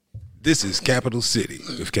This is Capital City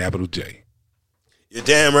with Capital J. You're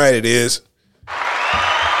damn right it is.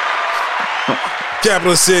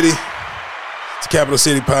 Capital City. It's Capital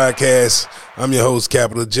City Podcast. I'm your host,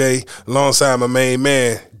 Capital J, alongside my main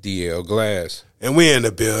man, DL Glass. And we're in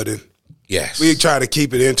the building. Yes. We try to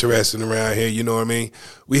keep it interesting around here, you know what I mean?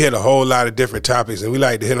 We hit a whole lot of different topics, and we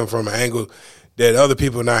like to hit them from an angle that other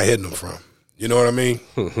people are not hitting them from. You know what I mean?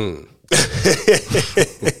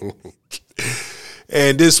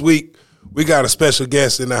 And this week, we got a special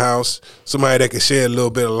guest in the house, somebody that can shed a little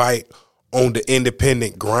bit of light on the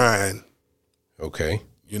independent grind. Okay.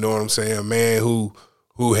 You know what I'm saying? A man who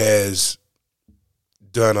has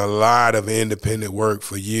done a lot of independent work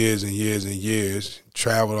for years and years and years,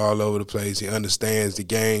 traveled all over the place. He understands the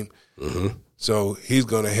game. Mm-hmm. So he's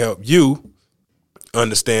going to help you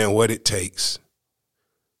understand what it takes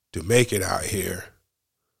to make it out here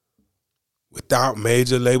without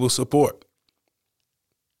major label support.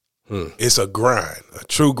 It's a grind, a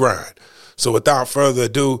true grind. So without further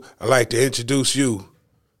ado, I'd like to introduce you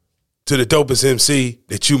to the dopest MC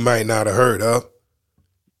that you might not have heard of,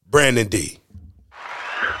 Brandon D.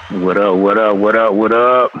 What up, what up, what up, what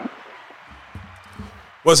up?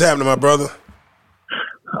 What's happening, my brother?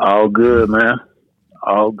 All good, man.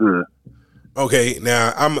 All good. Okay,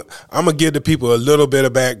 now I'm gonna give the people a little bit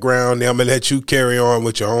of background. Then I'm gonna let you carry on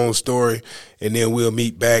with your own story, and then we'll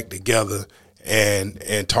meet back together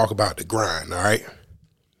and talk about the grind. All right?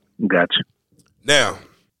 Gotcha. Now,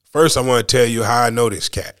 first I want to tell you how I know this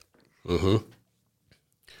cat. Mm-hmm.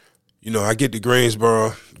 You know, I get to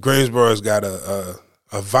Greensboro. Greensboro's got a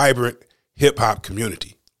vibrant hip hop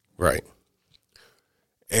community. Right.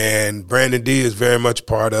 And Brandon D is very much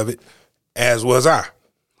part of it, as was I.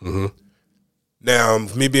 Mm-hmm. Now,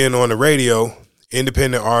 me being on the radio,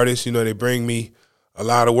 independent artists, you know, they bring me a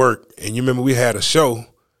lot of work. And you remember we had a show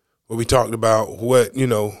where we talked about what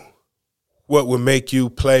would make you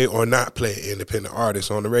play or not play an independent artist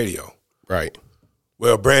on the radio. Right.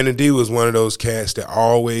 Well, Brandon D was one of those cats that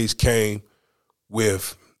always came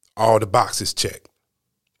with all the boxes checked.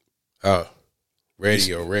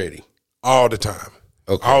 Radio ready. All the time.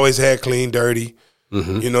 Okay. Always had clean, dirty.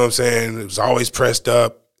 Mm-hmm. You know what I'm saying? It was always pressed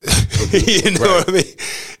up. You know Right. what I mean?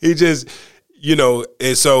 He just,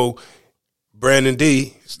 and so Brandon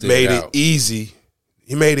D made it easy.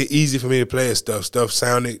 He made it easy for me to play his stuff. Stuff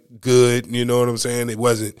sounded good. You know what I'm saying? There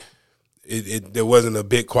wasn't a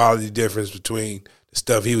big quality difference between the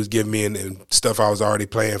stuff he was giving me and stuff I was already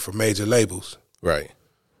playing for major labels. Right.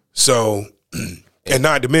 So, and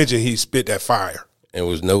not to mention he spit that fire. And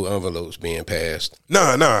was no envelopes being passed.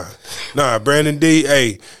 Nah. Brandon D,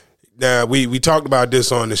 hey, now we talked about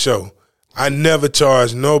this on the show. I never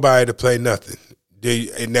charged nobody to play nothing.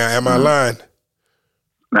 Now, am I lying?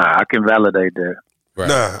 Nah, I can validate that. Right.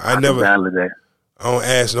 Nah, I can never. validate. I don't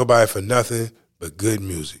ask nobody for nothing but good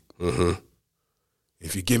music. Mm-hmm.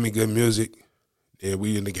 If you give me good music, then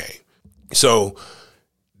we in the game. So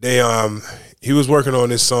he was working on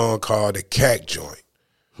this song called The Cack Joint.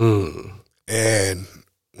 And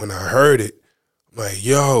when I heard it, I'm like,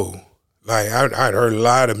 yo, like I'd heard a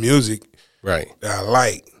lot of music Right. that I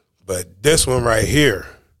like, but this one right here,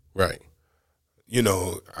 Right.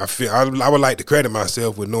 I feel I would like to credit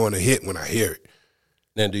myself with knowing a hit when I hear it.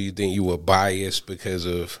 Now, do you think you were biased because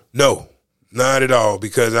of? No, not at all,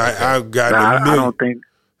 because I got I don't think.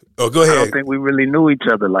 Oh, go ahead. I don't think we really knew each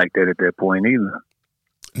other like that at that point either.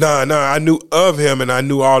 No, I knew of him and I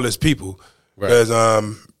knew all his people because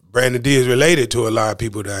Brandon D is related to a lot of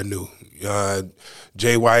people that I knew.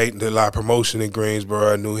 Jay White did a lot of promotion in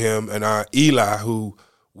Greensboro. I knew him, and Eli, who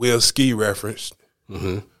Will Ski referenced.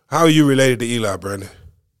 Mm-hmm. How are you related to Eli, Brandon?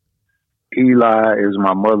 Eli is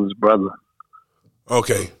my mother's brother.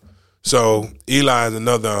 Okay, so Eli is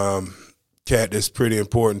another cat that's pretty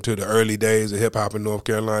important to the early days of hip hop in North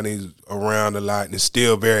Carolina. He's around a lot and is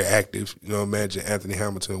still very active. Imagine Anthony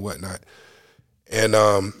Hamilton and whatnot. And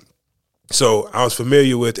so I was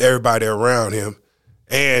familiar with everybody around him.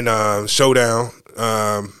 And Showdown,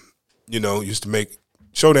 used to make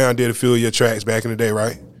Showdown did a few of your tracks back in the day,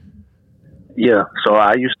 right? Yeah, so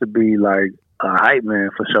I used to be like a hype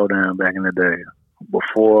man for Showdown back in the day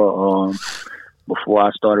before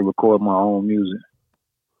I started recording my own music.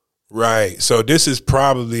 Right. So this is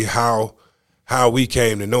probably how we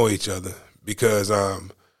came to know each other because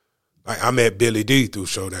I met Billy D through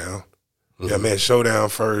Showdown. Mm-hmm. Yeah, I met Showdown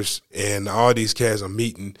first, and all these cats I'm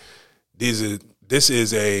meeting. This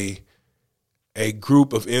is a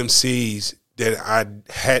group of MCs that I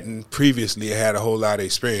hadn't previously had a whole lot of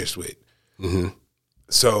experience with. Mm-hmm.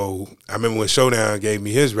 So I remember when Showdown gave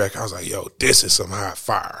me his record, I was like, yo, this is some hot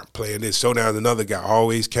fire. I'm playing this. Showdown's another guy,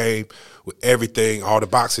 always came with everything, all the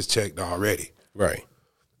boxes checked already. Right.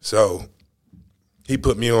 So he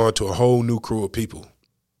put me on to a whole new crew of people.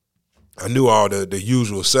 I knew all the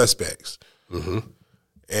usual suspects. Mm-hmm.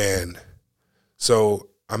 And so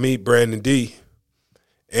I meet Brandon D,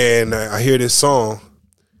 and I hear this song.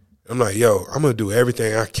 I'm like, yo, I'm going to do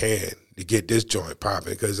everything I can to get this joint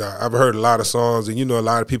popping, because I've heard a lot of songs, and, a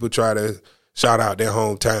lot of people try to shout out their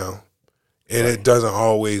hometown, and it doesn't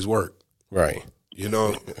always work. Right.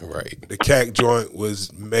 Right. The CAC joint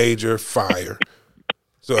was major fire.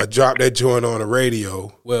 So I dropped that joint on the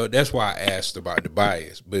radio. Well, that's why I asked about the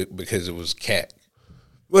bias, but because it was CAC.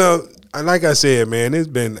 Well, like I said, man,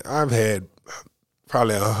 I've had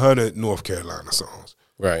probably 100 North Carolina songs.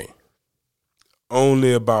 Right.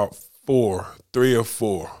 Only about 3 or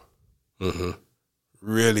 4 Mm-hmm.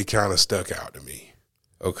 really kind of stuck out to me.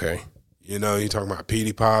 Okay. You're talking about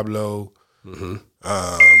Petey Pablo. Mm-hmm.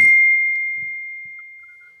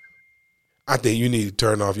 I think you need to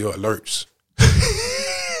turn off your alerts.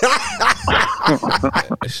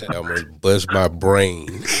 That shit almost buzzed my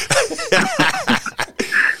brain.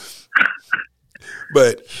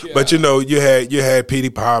 But you had Petey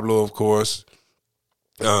Pablo, of course,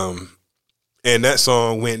 and that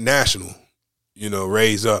song went national.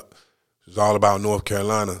 Raise Up. It was all about North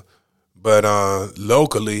Carolina, but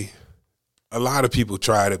locally, a lot of people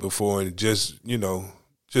tried it before, and it just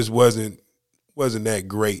wasn't that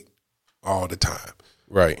great all the time.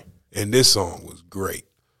 Right. And this song was great.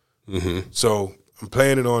 Mm-hmm. So I'm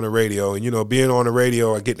playing it on the radio, and being on the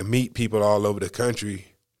radio, I get to meet people all over the country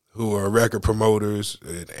who are record promoters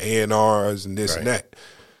and A&Rs and this and that.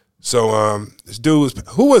 So this dude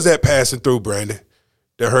who was that passing through, Brandon,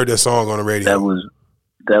 that heard that song on the radio?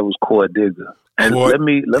 That was Cord Digger. And let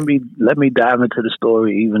me dive into the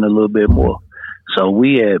story even a little bit more. So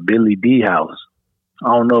we at Billy D house.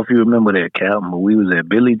 I don't know if you remember that, Cal, but we was at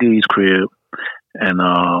Billy D's crib, and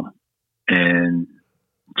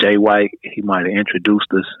Jay White, he might have introduced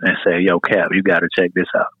us and said, "Yo, Cap, you got to check this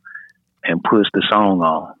out," and push the song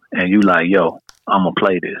on. And you like, "Yo, I'm gonna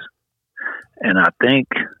play this." And I think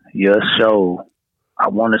your show, I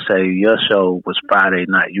want to say your show was Friday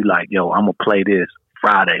night. You like, "Yo, I'm gonna play this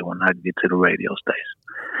Friday when I get to the radio station."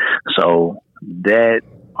 So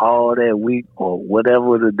all that week or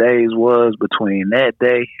whatever the days was between that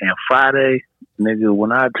day and Friday, nigga,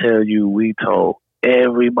 when I tell you we told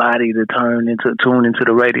everybody to tune into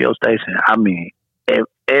the radio station, I mean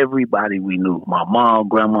everybody we knew. My mom,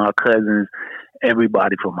 grandma, cousins,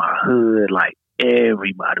 everybody from our hood, like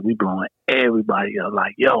everybody. We blowing everybody up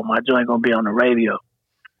like, "Yo, my joint gonna be on the radio."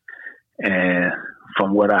 And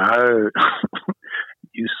from what I heard,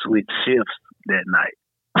 you switched shifts that night.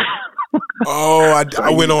 Oh,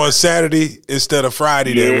 I went on Saturday instead of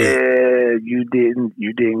Friday that week. Yeah, you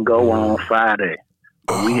didn't go on Friday.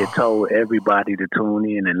 But we had told everybody to tune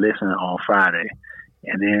in and listen on Friday.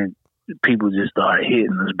 And then people just started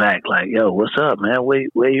hitting us back like, "Yo, what's up, man?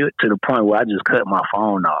 Where you?" To the point where I just cut my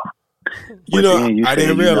phone off. I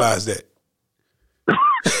didn't realize that.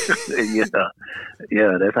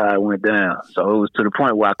 Yeah, that's how it went down. So it was to the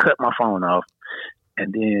point where I cut my phone off.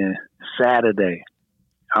 And then Saturday,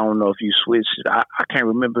 I don't know if you switched. I can't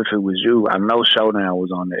remember if it was you. I know Showdown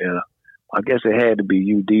was on the air. I guess it had to be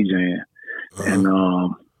you DJing. Uh-huh.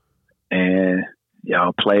 And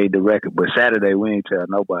y'all played the record. But Saturday, we ain't tell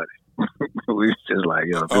nobody. We was just like,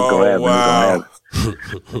 "Yo, this gonna happen. Wow. This gonna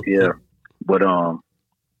happen." Yeah. But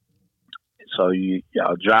so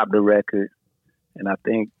y'all dropped the record, and I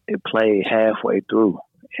think it played halfway through,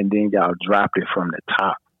 and then y'all dropped it from the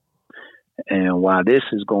top. And while this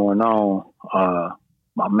is going on,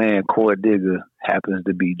 my man Cord Digger happens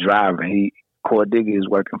to be driving. Cord Digger is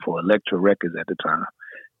working for Elektra Records at the time.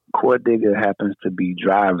 Cord Digger happens to be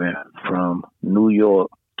driving from New York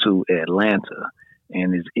to Atlanta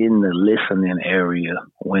and is in the listening area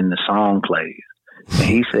when the song plays. And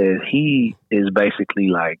he says he is basically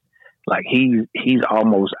like he's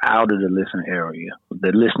almost out of the listening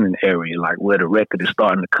area, like where the record is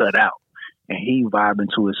starting to cut out. And he vibing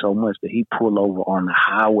to it so much that he pull over on the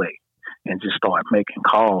highway and just start making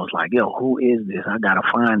calls like, "Yo, who is this? I gotta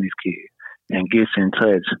find this kid." And gets in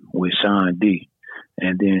touch with Sean D.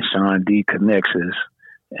 And then Sean D connects us,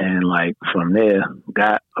 and like from there,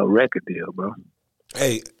 got a record deal, bro.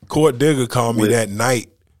 Hey, Cord Digger called me that night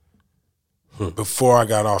before I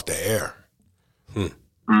got off the air.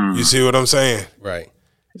 You see what I'm saying? Right.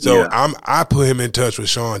 So Yeah. I put him in touch with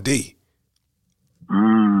Sean D.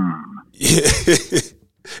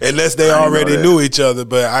 Unless they already knew each other,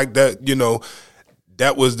 but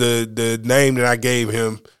that was the name that I gave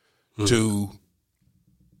him to,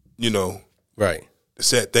 Right.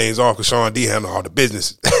 set things off, because Sean D handled all the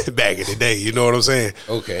business back in the day. You know what I'm saying?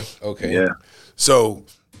 Okay. Yeah. So,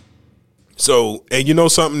 and you know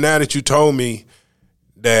something, now that you told me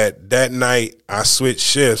that night I switched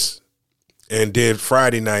shifts and did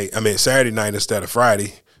Saturday night instead of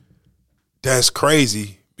Friday, that's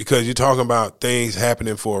crazy, because you're talking about things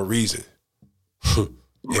happening for a reason.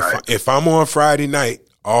 Right. If I'm on Friday night,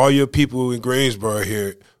 all your people in Greensboro hear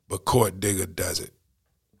it, but Court Digger doesn't.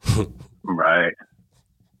 Right.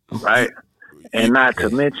 Right. And not to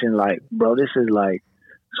mention, like, bro, this is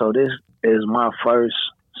my first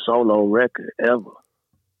solo record ever.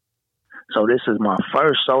 So this is my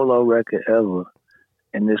first solo record ever,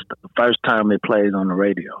 and this the first time it plays on the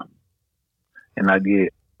radio. And I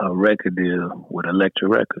get a record deal with Elektra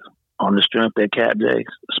Records. On the strength that Cap J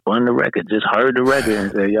spun the record, just heard the record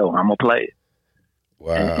and said, yo, I'm going to play it.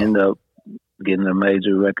 Wow. And end up getting a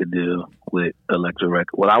major record deal with Elektra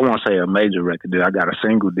Records. Well, I won't say a major record deal. I got a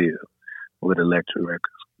single deal with Elektra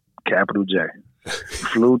Records. Capital J.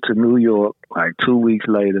 Flew to New York like 2 weeks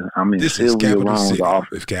later. I'm in Sylvia Rome's office.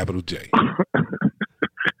 With Capital J.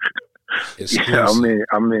 Yeah,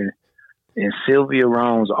 I'm in Sylvia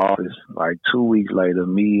Rome's office like 2 weeks later.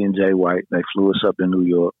 Me and Jay White, they flew us up to New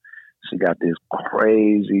York. She got this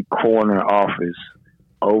crazy corner office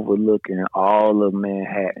overlooking all of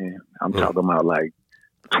Manhattan. I'm talking about like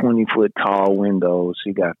 20-foot tall windows.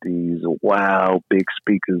 She got these wild big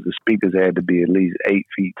speakers. The speakers had to be at least 8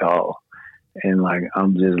 feet tall. And like,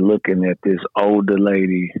 I'm just looking at this older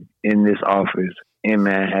lady in this office in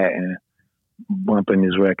Manhattan bumping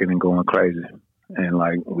this record and going crazy. And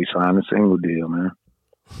like, we signed a single deal, man.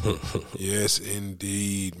 Yes,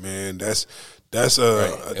 indeed, man. That's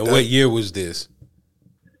Right. And what year was this?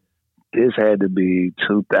 This had to be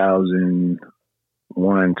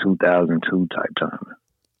 2001, 2002 type time.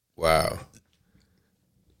 Wow.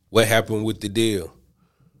 What happened with the deal?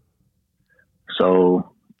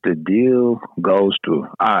 So the deal goes through.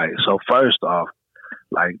 All right. So first off,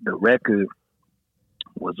 like, the record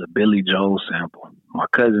was a Billy Joel sample. My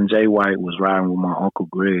cousin Jay White was riding with my Uncle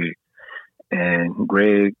Greg. And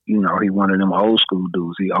Greg, he one of them old school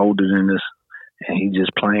dudes. He older than us, and he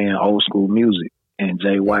just playing old school music. And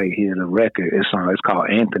Jay White heard a record. It's called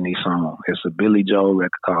Anthony Song. It's a Billy Joel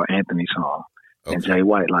record called Anthony Song. Okay. And Jay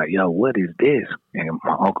White like, yo, what is this? And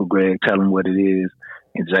my Uncle Greg tell him what it is.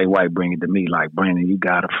 And Jay White bring it to me like, Brandon, you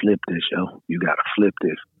got to flip this, yo. You got to flip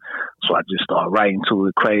this. So I just start writing to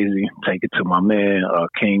it crazy, take it to my man,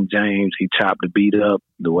 King James. He chopped the beat up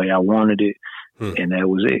the way I wanted it. And that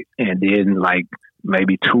was it. And then like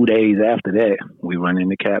maybe 2 days after that, we run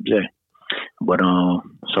into Cap J. But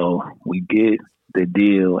so we get the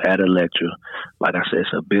deal at Elektra. Like I said,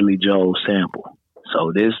 it's a Billy Joel sample.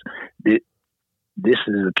 So this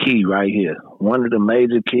is a key right here. One of the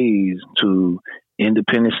major keys to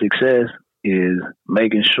independent success is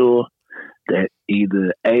making sure that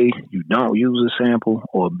either A, you don't use a sample,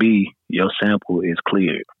 or B, your sample is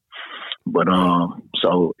cleared. But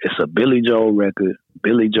so it's a Billy Joel record.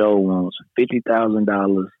 Billy Joel wants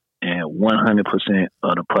 $50,000 and 100%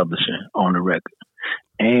 of the publishing on the record.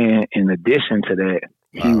 And in addition to that,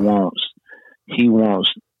 he wants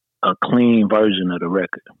a clean version of the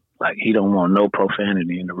record. Like, he don't want no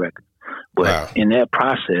profanity in the record. But in that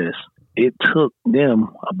process, it took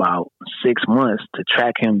them about 6 months to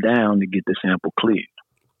track him down to get the sample cleared.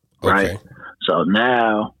 Right? Okay. So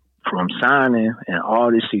now, from signing and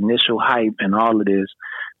all this initial hype and all of this,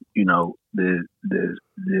 the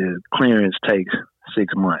clearance takes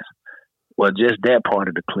 6 months. Well, just that part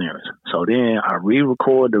of the clearance. So then I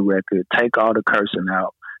re-record the record, take all the cursing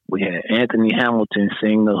out. We had Anthony Hamilton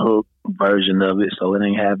sing the hook version of it, so it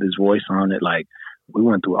ain't have his voice on it. Like, we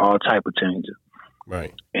went through all type of changes.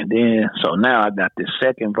 Right. And then, so now I got this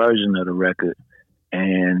second version of the record,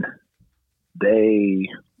 and they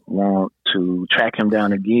want to track him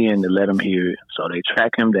down again to let him hear it. So they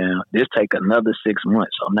track him down. This take another 6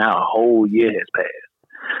 months. So now a whole year has passed.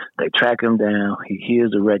 They track him down. He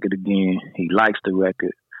hears the record again. He likes the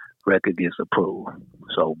record. Record gets approved.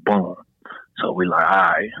 So boom. So we like, all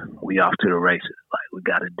right, we off to the races. Like, we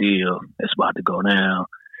got a deal. It's about to go down.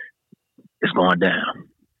 It's going down.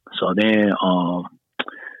 So then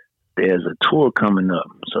there's a tour coming up.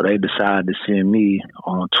 So they decide to send me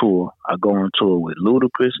on tour. I go on tour with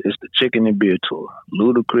Ludacris. It's the Chicken and Beer tour.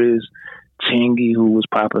 Ludacris, Chingy, who was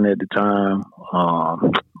popping at the time.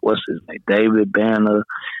 What's his name? David Banner,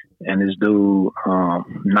 and this dude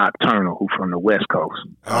Nocturnal, who from the West Coast.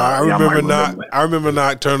 I remember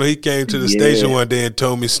Nocturnal. He came to the station one day and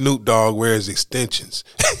told me Snoop Dogg wears extensions.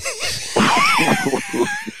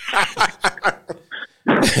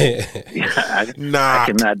 I cannot.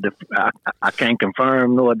 I can't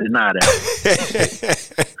confirm nor deny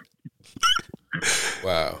that.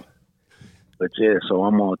 Wow. But yeah, so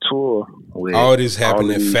I'm on tour with all this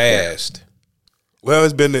happening fast. Cats. Well,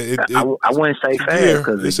 it's been. I wouldn't say fast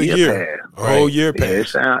because it's a year passed. A whole year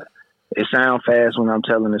passed. It sounds fast when I'm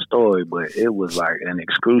telling the story, but it was like an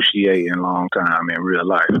excruciating long time in real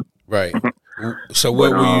life. Right. So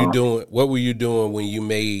what were you doing? What were you doing when you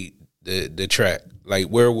made the track? Like,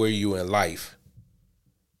 where were you in life?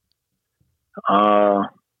 We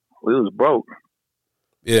was broke.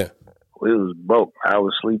 Yeah. We was broke. I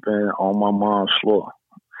was sleeping on my mom's floor.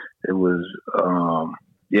 It was,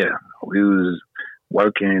 we was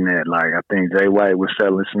working at, like, I think Jay White was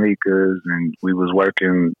selling sneakers, and we was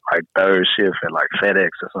working like third shift at like FedEx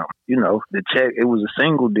or something. You know, the check, it was a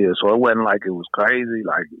single deal, so it wasn't like it was crazy.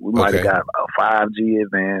 Like, we might have got a 5G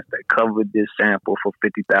advance. They covered this sample for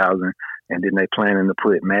 $50,000, and then they planning to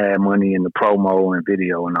put mad money in the promo and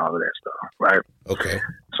video and all of that stuff, right? Okay.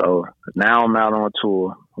 So now I'm out on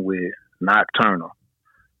tour with Nocturnal,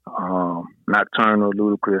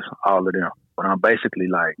 Ludacris, all of them. But I'm basically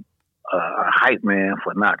like a hype man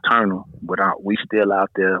for Nocturnal, but we still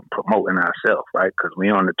out there promoting ourselves, right? Because we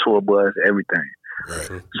on the tour bus, everything.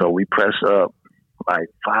 Right. So we press up like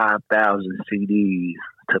 5,000 CDs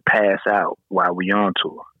to pass out while we on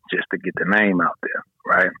tour, just to get the name out there,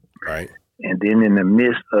 right? Right. And then in the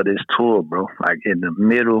midst of this tour, bro, like in the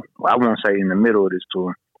middle, well, I won't say in the middle of this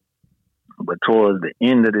tour, but towards the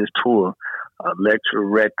end of this tour, Elektra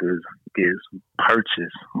Records is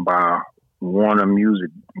purchased by Warner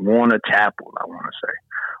Chappell, I want to say.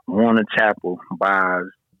 Warner Chappell buys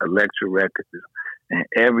Elektra Records, and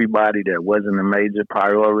everybody that wasn't a major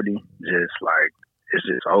priority, just like, it's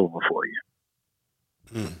just over for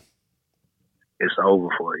you. It's over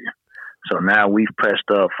for you. So now we've pressed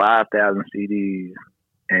up 5,000 CDs,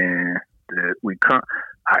 and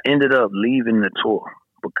I ended up leaving the tour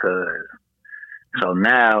because, so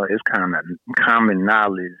now it's kind of common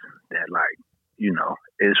knowledge that, like, you know,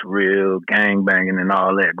 it's real gangbanging and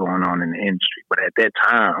all that going on in the industry. But at that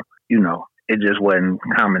time, you know, it just wasn't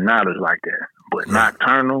common knowledge like that. But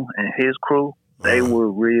Nocturnal and his crew, they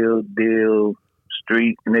were real deal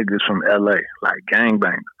street niggas from LA, like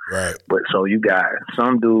gangbangers. Right. But so you got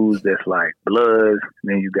some dudes that's like Bloods,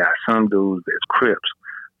 and then you got some dudes that's Crips.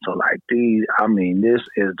 So like these, I mean, this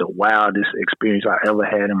is the wildest experience I ever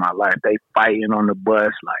had in my life. They fighting on the bus,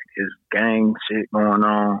 like it's gang shit going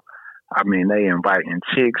on. I mean, they inviting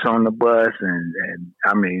chicks on the bus, and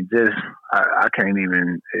I mean, just I can't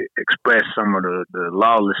even express some of the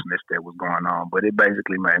lawlessness that was going on. But it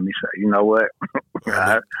basically made me say, you know what,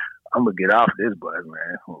 I'm gonna get off this bus,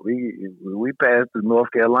 man. When we passed through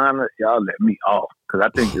North Carolina, y'all let me off, because I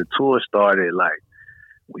think the tour started like,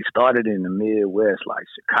 we started in the Midwest, like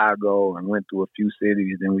Chicago, and went through a few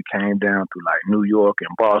cities. Then we came down to like New York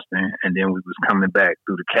and Boston, and then we was coming back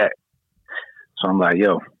through the Cat. So I'm like,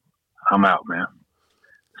 yo, I'm out, man.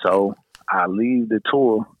 So I leave the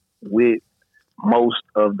tour with most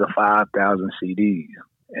of the 5,000 CDs.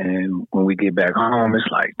 And when we get back home, it's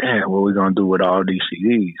like, damn, what we going to do with all these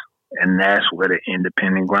CDs? And that's where the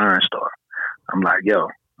independent grind started. I'm like, yo,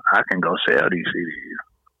 I can go sell these CDs.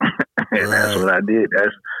 And that's what I did.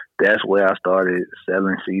 That's where I started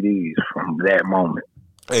selling CDs from that moment.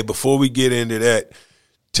 Hey, before we get into that,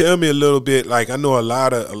 tell me a little bit, like, I know a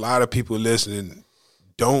lot of people listening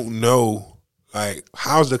don't know, like,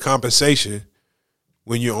 how's the compensation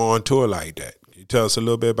when you're on tour like that? Can you tell us a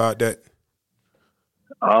little bit about that?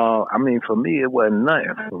 I mean, for me, it wasn't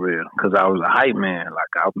nothing for real, because I was a hype man.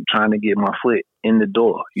 Like, I was trying to get my foot in the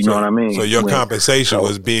door. You know what I mean? So your compensation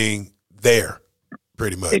was being there,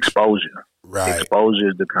 pretty much. Exposure. Right. Exposure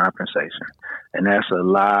is the compensation. And that's a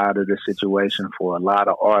lot of the situation for a lot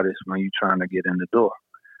of artists when you're trying to get in the door.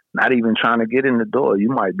 Not even trying to get in the door. You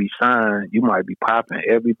might be signed. You might be popping.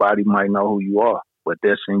 Everybody might know who you are, but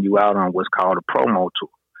they'll send you out on what's called a promo tour.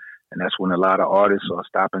 And that's when a lot of artists are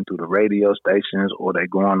stopping through the radio stations, or they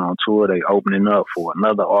going on tour, they opening up for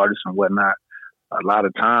another artist and whatnot. A lot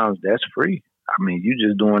of times that's free. I mean, you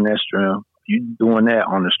just doing that strength. You doing that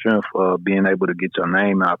on the strength of being able to get your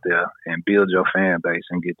name out there and build your fan base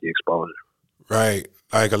and get the exposure. Right.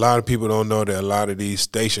 Like, a lot of people don't know that a lot of these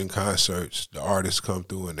station concerts, the artists come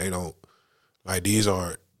through and they don't, like, a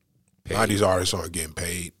lot of these artists aren't getting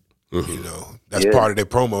paid. Mm-hmm. You know, that's part of their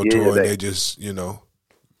promo tour, and they just, you know,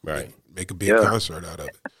 make a big concert out of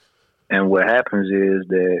it. And what happens is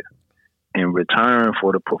that in return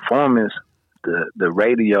for the performance, the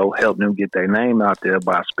radio helped them get their name out there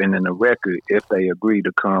by spinning the record if they agree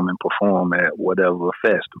to come and perform at whatever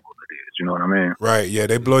festival it is. You know what I mean? Right. Yeah,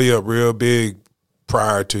 they blow you up real big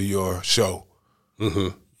prior to your show. Mm-hmm.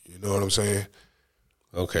 You know what I'm saying?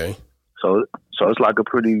 Okay. So it's like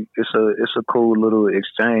it's a cool little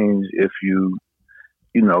exchange if you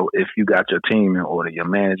got your team in order, your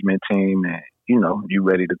management team, and you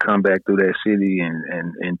ready to come back through that city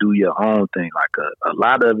and do your own thing. Like a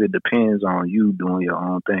lot of it depends on you doing your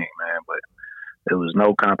own thing, man. But there was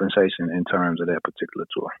no compensation in terms of that particular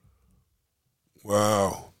tour.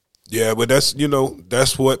 Wow. Yeah, but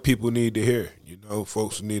that's what people need to hear.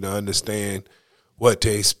 Folks need to understand what to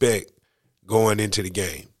expect going into the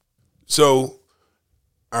game. So,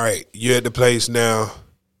 all right, you're at the place now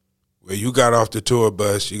where you got off the tour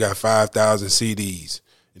bus, you got 5,000 CDs,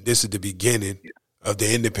 and this is the beginning of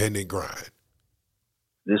the independent grind.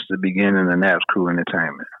 This is the beginning of Naps Crew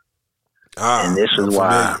Entertainment. And this is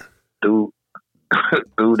why through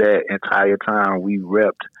that entire time we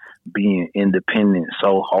repped being independent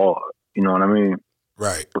so hard. You know what I mean?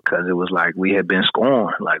 Right. Because it was like we had been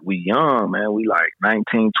scorned. Like, we young, man. We like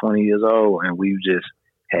 19, 20 years old, and we just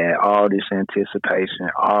had all this anticipation,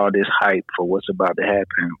 all this hype for what's about to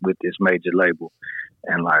happen with this major label.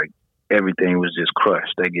 And like everything was just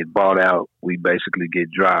crushed. They get bought out. We basically get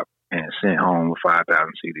dropped and sent home with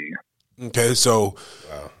 5,000 CDs. Okay, so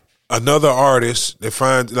another artist, they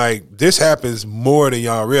find like this happens more than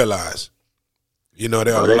y'all realize.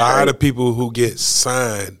 There are a lot of people who get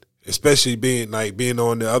signed, especially being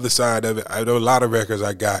on the other side of it. I know a lot of records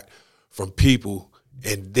I got from people,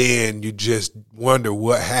 and then you just wonder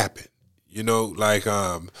what happened. God,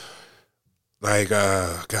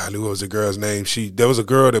 who was the girl's name? There was a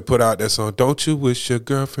girl that put out that song, "Don't You Wish Your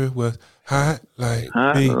Girlfriend Was Hot Like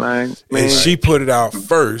Me?" And she put it out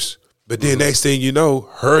first, but then next thing you know,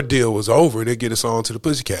 her deal was over, and they get a song to the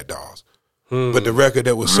Pussycat Dolls. But the record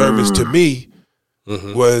that was serviced to me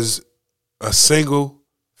was a single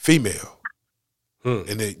female.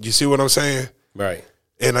 And you see what I'm saying? Right.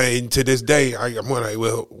 And to this day, I'm like,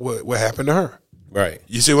 well, what happened to her? Right.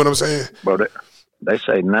 You see what I'm saying? Bro, they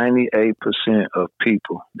say 98% of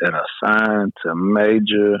people that are signed to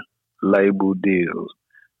major label deals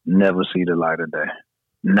never see the light of day.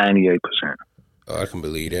 98%. Oh, I can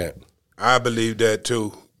believe that. I believe that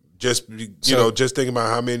too. Just just thinking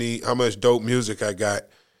about how much dope music I got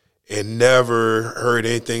and never heard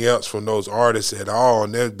anything else from those artists at all.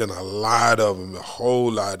 And there's been a lot of them, a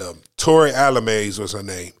whole lot of them. Tori Alamaze was her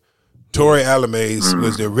name. Tori Alamaze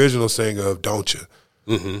was the original singer of Don't You.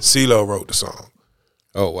 CeeLo wrote the song.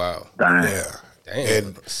 Oh, wow. Yeah. Damn.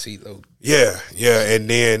 And CeeLo. Yeah. And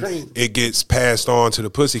then it gets passed on to the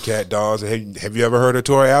Pussycat Dolls. And have you ever heard of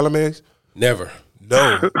Tori Alamaze? Never.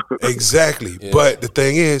 No, exactly. Yeah. But the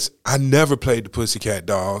thing is, I never played the Pussycat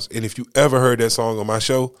Dolls. And if you ever heard that song on my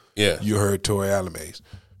show, you heard Tori Alamaze.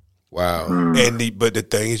 Wow. But the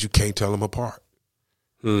thing is, you can't tell them apart.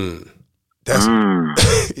 That's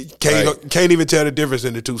can't even tell the difference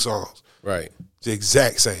in the two songs. Right. It's the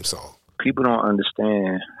exact same song. People don't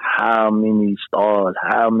understand how many stars,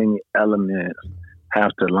 how many elements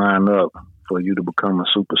have to line up for you to become a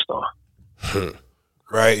superstar.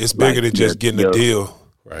 Right, it's bigger than just getting a deal.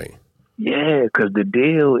 Right. Yeah, because the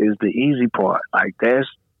deal is the easy part. Like that's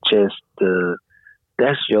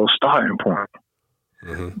your starting point.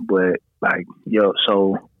 But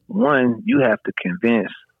so one, you have to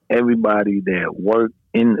convince everybody that work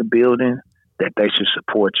in the building that they should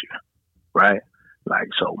support you, right? Like,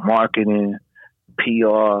 so marketing,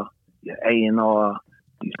 PR, your A&R,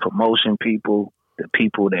 these promotion people, the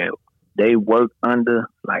people that they work under,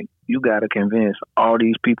 like, you got to convince all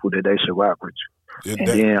these people that they should rock with you. And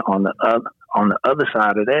then on the other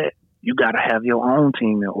side of that, you got to have your own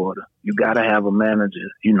team in order. You got to have a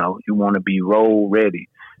manager. You want to be role ready.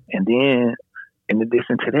 And then, in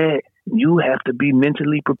addition to that, you have to be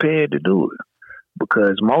mentally prepared to do it.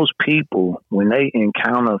 Because most people, when they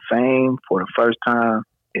encounter fame for the first time,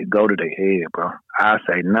 it go to their head, bro. I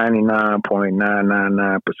say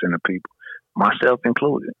 99.999% of people, myself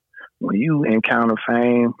included. When you encounter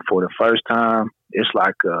fame for the first time, it's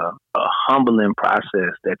like a humbling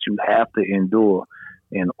process that you have to endure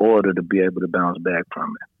in order to be able to bounce back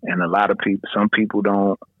from it. And a lot of people, some people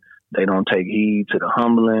don't take heed to the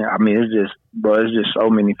humbling. I mean, it's just so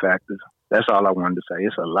many factors. That's all I wanted to say.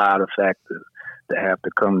 It's a lot of factors that have to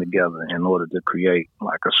come together in order to create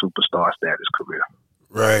like a superstar status career.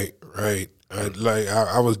 Right.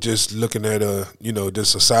 I was just looking at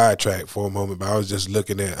just a sidetrack for a moment, but I was just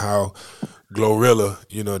looking at how Glorilla,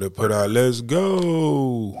 they put out "Let's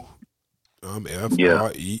Go."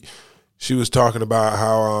 F-R-E. She was talking about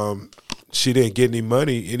how she didn't get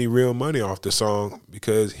any real money off the song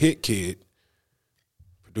because Hit Kid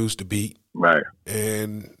produced the beat Right.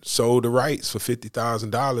 and sold the rights for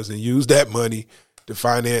 $50,000 and used that money to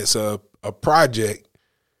finance a project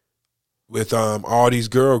with all these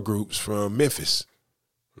girl groups from Memphis.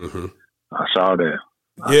 Mm-hmm. I saw that.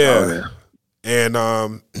 Yeah. And,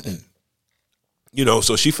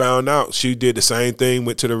 so she found out. She did the same thing,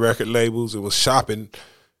 went to the record labels and was shopping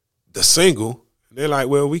the single. And they're like,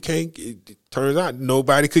 well, we can't. It turns out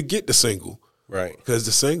nobody could get the single. Right. Because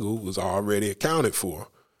the single was already accounted for.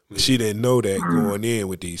 But she didn't know that going in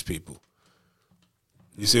with these people.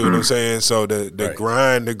 You see what I'm saying? So the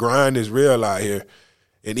grind is real out here.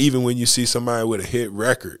 And even when you see somebody with a hit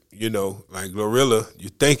record, like Glorilla,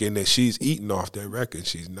 you're thinking that she's eating off that record.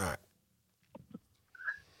 She's not.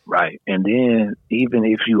 Right. And then even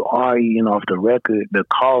if you are eating off the record, the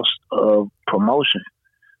cost of promotion,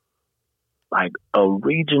 like a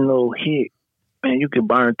regional hit, man, you could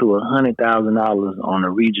burn through $100,000 on a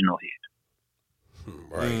regional hit.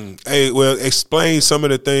 Right. Hey, well, explain some of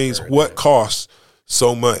the things. What costs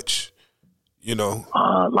so much?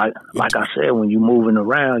 Like I said, when you're moving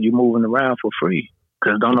around for free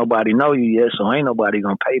because don't nobody know you yet, so ain't nobody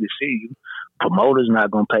gonna pay to see you. Promoters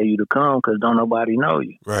not gonna pay you to come because don't nobody know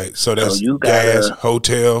you. Right. So that's you gas,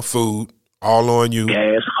 hotel, food, all on you.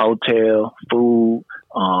 Gas, hotel, food,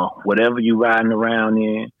 whatever you riding around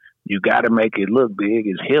in. You got to make it look big.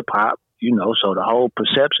 It's hip hop. So the whole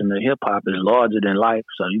perception of hip hop is larger than life.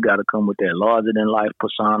 So you got to come with that larger than life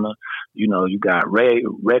persona. You got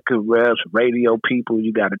record reps, radio people.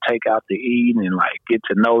 You got to take out to eat and get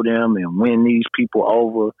to know them and win these people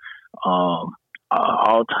over.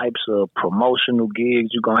 All types of promotional gigs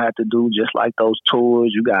you're going to have to do, just like those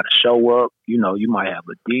tours. You got to show up. You might have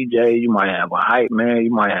a DJ, you might have a hype man,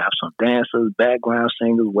 you might have some dancers, background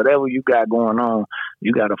singers, whatever you got going on.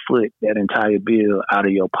 You got to foot that entire bill out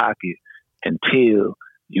of your pocket until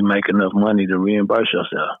you make enough money to reimburse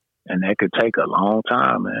yourself. And that could take a long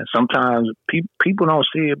time, man. Sometimes people don't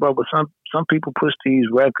see it, bro, but some people push these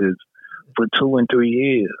records for 2 and 3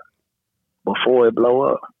 years before it blow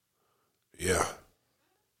up. Yeah.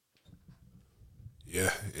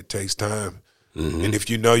 Yeah, it takes time. Mm-hmm. And if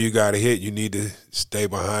you know you got a hit, you need to stay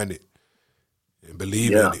behind it and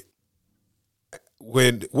believe in it.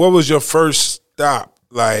 What was your first stop?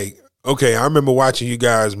 Like, okay, I remember watching you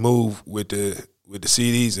guys move with the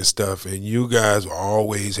CDs and stuff, and you guys were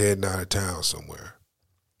always heading out of town somewhere.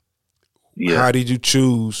 Yeah. How did you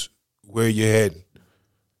choose where you're heading?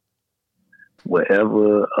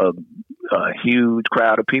 Wherever a huge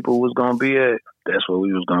crowd of people was going to be at, that's where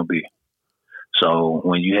we was going to be. So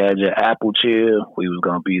when you had your Apple Chill, we was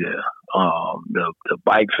going to be there. The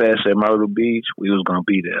Bike Fest at Myrtle Beach, we was going to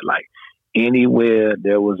be there. Like anywhere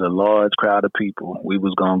there was a large crowd of people, we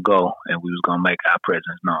was going to go and we was going to make our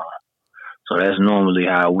presence known. So that's normally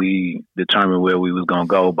how we determined where we was going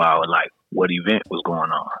to go by like what event was going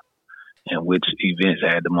on and which events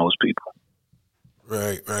had the most people.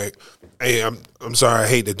 Right. Hey, I'm sorry. I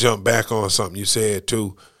hate to jump back on something you said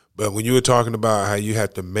too, but when you were talking about how you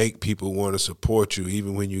have to make people want to support you,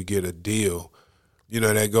 even when you get a deal,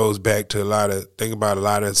 that goes back to a lot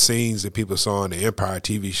of scenes that people saw on the Empire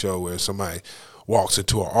TV show where somebody walks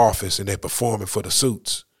into an office and they're performing for the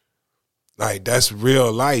suits. Like that's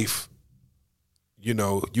real life.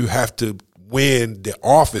 You have to win the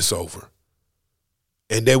office over,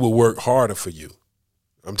 and they will work harder for you.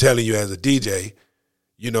 I'm telling you, as a DJ,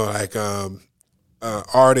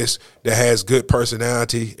 artist that has good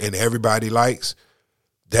personality and everybody likes,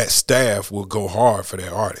 that staff will go hard for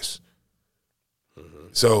that artist. Mm-hmm.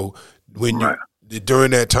 So when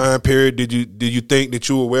during that time period, did you think that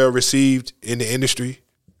you were well received in the industry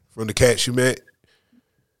from the cats you met?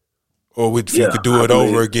 Or if you could do it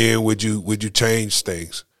over again, would you change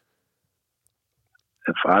things?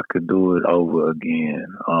 If I could do it over again,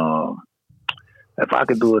 I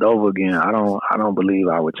don't believe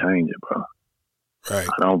I would change it, bro. Right.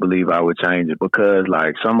 I don't believe I would change it because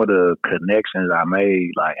like some of the connections I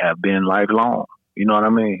made like have been lifelong. You know what I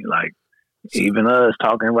mean? Like even us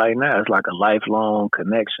talking right now, it's like a lifelong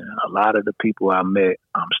connection. A lot of the people I met,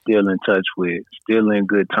 I'm still in touch with, still in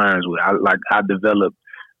good terms with. I developed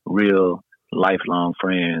real lifelong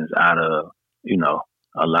friends out of,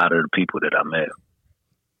 a lot of the people that I met.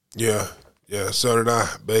 Yeah, so did I.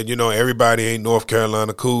 But, everybody ain't North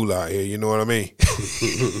Carolina cool out here, you know what I mean?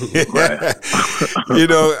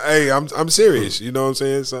 Hey, I'm serious, you know what I'm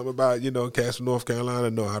saying? Something about, cats from North Carolina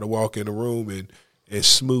know how to walk in a room and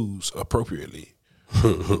smooth appropriately.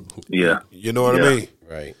 Yeah. You know what I mean?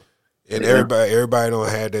 Right. And everybody don't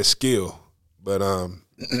have that skill. But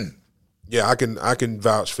yeah, I can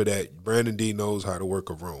vouch for that. Brandon D knows how to work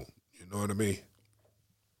a room. You know what I mean?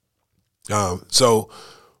 So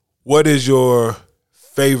what is your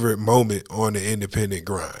favorite moment on the independent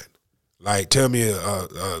grind? Like, tell me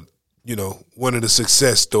one of the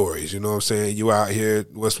success stories. You know what I'm saying? You out here.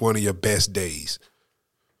 What's one of your best days?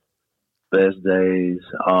 Best days.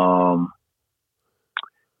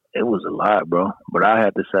 It was a lot, bro. But I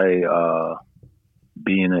had to say,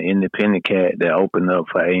 being an independent cat that opened up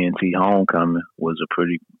for A&T Homecoming was a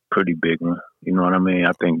pretty big one. You know what I mean?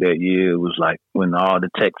 I think that year was like when all the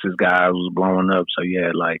Texas guys was blowing up. So you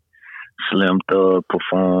had like Slim Thug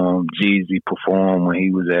perform, Jeezy perform when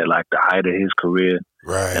he was at like the height of his career.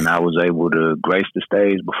 Right. And I was able to grace the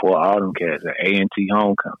stage before all them cats at A&T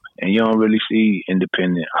Homecoming. And you don't really see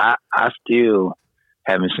independent. I still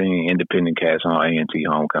haven't seen independent cats on A&T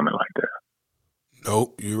Homecoming like that.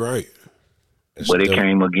 Nope, you're right. But it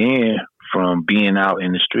came again from being out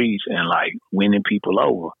in the streets and like winning people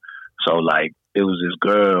over. So like it was this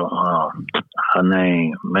girl, her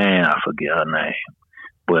name, man, I forget her name.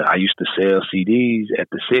 But I used to sell CDs at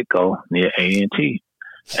the Citgo near A&T.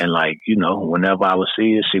 And like, you know, whenever I would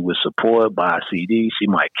see her, she would support, buy a CD. She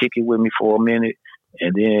might kick it with me for a minute.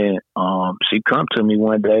 And then she come to me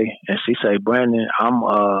one day and she say, Brandon, I'm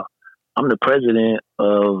the president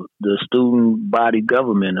of the Student Body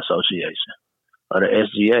Government Association, or the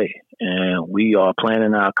SGA. And we are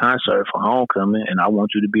planning our concert for Homecoming, and I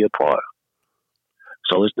want you to be a part.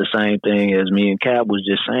 So it's the same thing as me and Cap was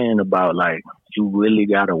just saying about, like, you really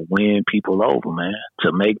got to win people over, man,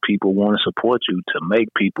 to make people want to support you, to make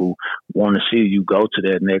people want to see you go to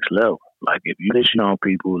that next level. Like, if you listen on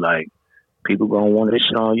people, like, people going to want to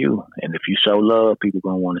listen on you. And if you show love, people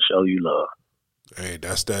going to want to show you love. Hey,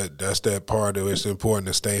 that's that part of it. It's important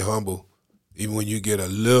to stay humble, even when you get a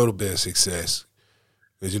little bit of success.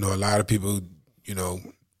 Because, you know, a lot of people, you know,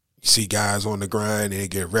 you see guys on the grind, they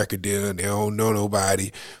get a record deal, and they don't know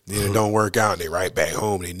nobody. Then it don't work out, and they right back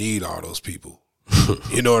home. They need all those people.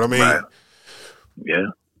 You know what I mean? Right. Yeah.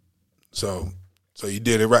 So you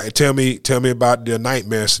did it right. Tell me about the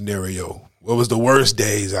nightmare scenario. What was the worst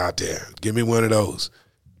days out there? Give me one of those.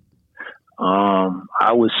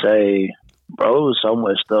 I would say, bro, there was so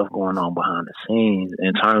much stuff going on behind the scenes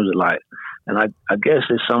in terms of like, and I guess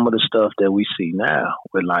it's some of the stuff that we see now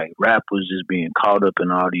with like rappers just being caught up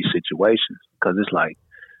in all these situations. Cause it's like,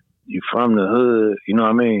 you from the hood, you know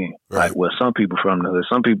what I mean? Right. Like, well, some people from the hood,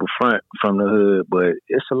 some people from the hood, but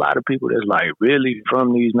it's a lot of people that's like really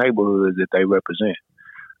from these neighborhoods that they represent.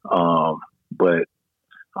 But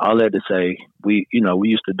all that to say, we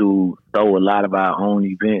used to throw a lot of our own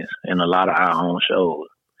events and a lot of our own shows.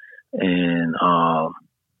 And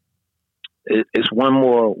it's one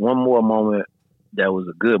more moment that was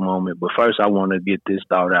a good moment. But first, I want to get this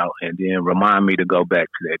thought out and then remind me to go back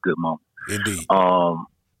to that good moment. Indeed.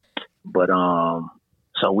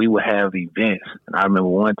 So we would have events, and I remember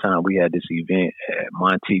one time we had this event at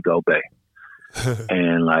Montego Bay,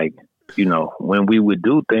 and like, you know, when we would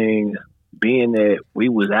do things, being that we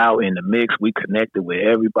was out in the mix, we connected with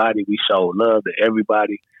everybody, we showed love to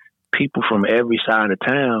everybody. People from every side of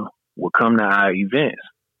town would come to our events.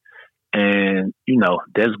 And, you know,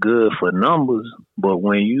 that's good for numbers. But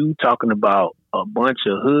when you talking about a bunch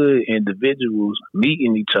of hood individuals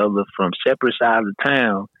meeting each other from separate sides of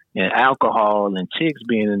town and alcohol and chicks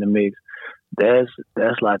being in the mix,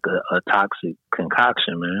 that's like a toxic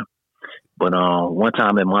concoction, man. But one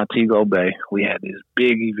time at Montego Bay, we had this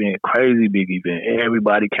big event, crazy big event.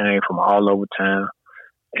 Everybody came from all over town,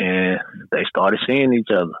 and they started seeing each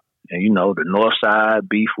other. And, you know, the north side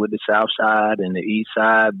beef with the south side and the east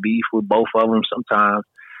side beef with both of them sometimes.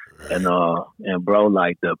 And bro,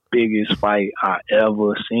 like the biggest fight I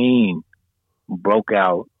ever seen broke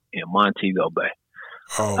out in Montego Bay.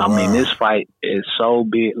 Oh, I mean, this fight is so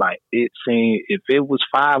big. Like, it seemed, if it was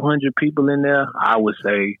 500 people in there, I would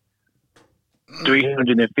say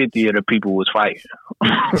 350 of the people was fighting.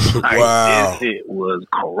 Like, wow. This shit was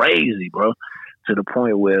crazy, bro. To the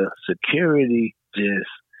point where security just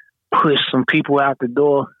pushed some people out the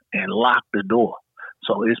door and locked the door.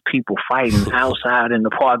 So it's people fighting outside in the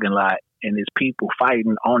parking lot, and it's people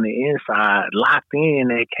fighting on the inside, locked in,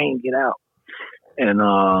 they can't get out.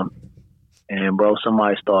 And bro,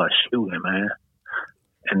 somebody started shooting, man.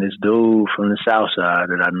 And this dude from the south side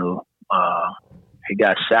that I knew, he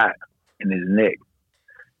got shot in his neck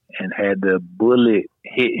and had the bullet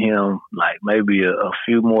hit him like maybe a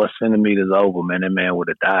few more centimeters over, man. That man would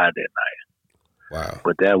have died that night. Wow.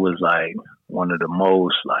 But that was like one of the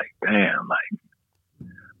most, like, damn, like,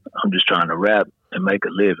 I'm just trying to rap and make a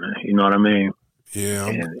living. You know what I mean?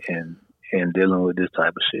 Yeah. And dealing with this type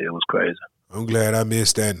of shit, it was crazy. I'm glad I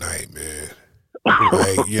missed that night, man.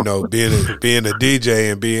 Like, you know, being a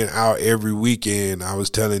DJ and being out every weekend. I was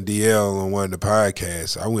telling DL on one of the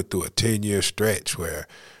podcasts, I went through a 10-year stretch where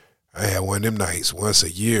I had one of them nights once a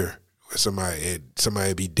year where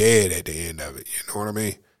somebody be dead at the end of it. You know what I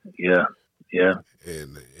mean? Yeah.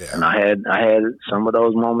 And And I had some of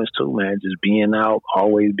those moments too, man. Just being out,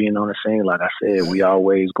 always being on the scene. Like I said, we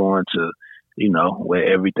always going to, you know,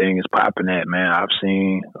 where everything is popping at, man. I've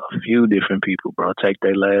seen a few different people, bro, take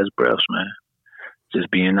their last breaths, man.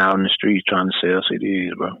 Just being out in the streets trying to sell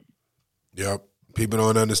CDs, bro. Yep. People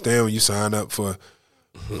don't understand when you sign up for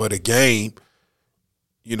the game,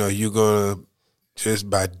 you know, you're going to, just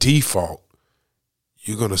by default,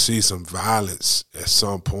 you're going to see some violence at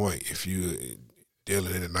some point if you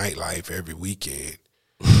dealing in the nightlife every weekend.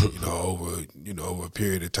 Over a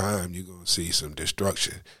period of time, you're going to see some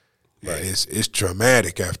destruction. Right. And it's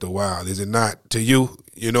traumatic after a while, is it not to you?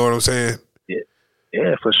 You know what I'm saying?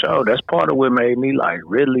 Yeah, for sure. That's part of what made me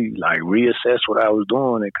really reassess what I was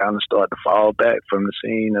doing and kind of start to fall back from the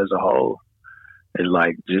scene as a whole. It's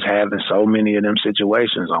like just having so many of them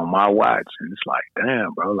situations on my watch, and it's like,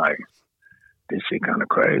 damn, bro, like this shit kind of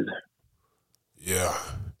crazy. Yeah,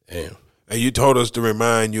 damn. And you told us to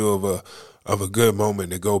remind you of a good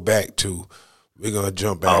moment to go back to. We're gonna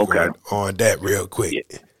jump back on that real quick.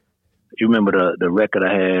 Yeah. You remember the record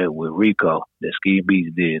I had with Rico that Ski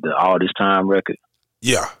Beats did, the All This Time record?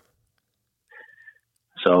 Yeah.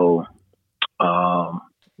 So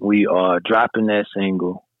we are dropping that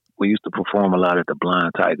single. We used to perform a lot at the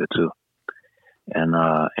Blind Tiger too.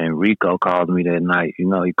 And Rico called me that night. You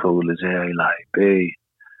know, he cool as hell. He like, hey,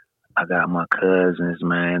 I got my cousins,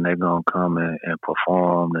 man. They gonna come and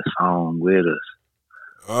perform the song with us.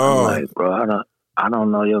 Oh. I'm like, bro, I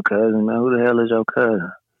don't know your cousin, man. Who the hell is your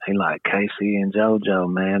cousin? He like, Casey and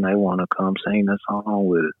JoJo, man. They want to come sing the song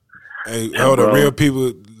with us. Hey, hold on, real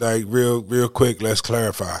people, like real quick, let's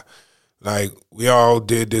clarify. Like, we all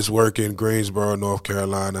did this work in Greensboro, North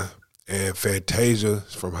Carolina, and Fantasia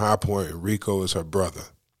from High Point, and Rico is her brother,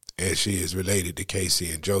 and she is related to Casey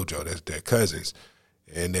and JoJo. That's their cousins,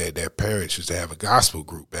 and their parents used to have a gospel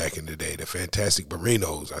group back in the day, the Fantastic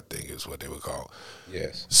Marinos, I think is what they were called.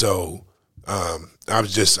 Yes. So I'm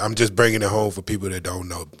just bringing it home for people that don't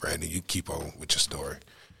know. Brandon, you keep on with your story.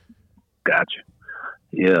 Gotcha.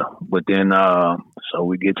 Yeah, but then so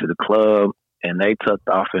we get to the club and they tucked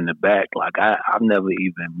off in the back. Like I never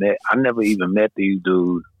even met these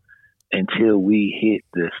dudes until we hit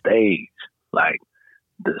the stage. Like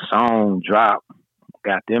the song dropped,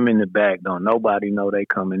 got them in the back. Don't nobody know they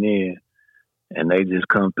coming in, and they just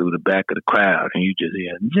come through the back of the crowd, and you just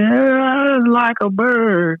hear just like a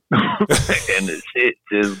bird, and the shit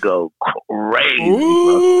just go crazy.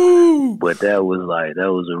 Bro. But that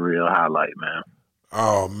was a real highlight, man.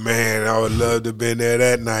 Oh, man, I would love to have been there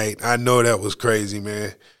that night. I know that was crazy,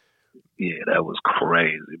 man. Yeah, that was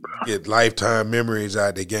crazy, bro. Get lifetime memories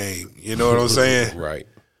out the game. You know what I'm saying? Right.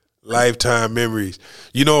 Lifetime memories.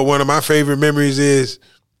 You know what one of my favorite memories is?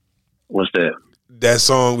 What's that? That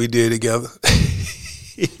song we did together.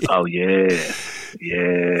 Oh, yeah.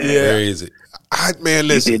 Where is it? Man,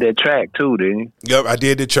 listen. You did that track, too, didn't you? Yep, I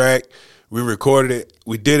did the track. We recorded it.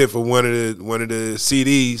 We did it for one of the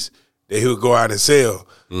CDs that he would go out and sell.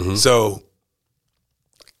 Mm-hmm. So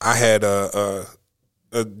I had a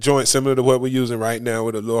joint similar to what we're using right now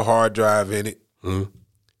with a little hard drive in it. Mm-hmm.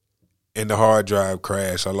 And the hard drive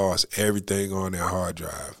crashed. I lost everything on that hard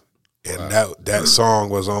drive. And that song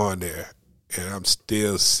was on there. And I'm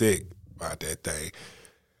still sick about that thing.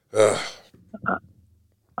 I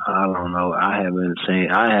don't know. I haven't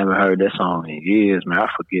heard that song in years, man. I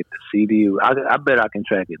forget the CD. I bet I can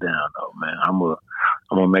track it down though, man. I'm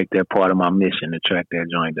gonna make that part of my mission to track that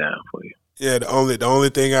joint down for you. Yeah, the only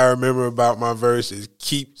thing I remember about my verse is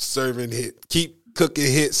keep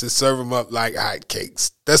cooking hits and serve them up like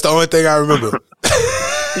hotcakes. That's the only thing I remember.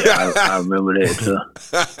 Yeah, I remember that too.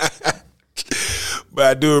 But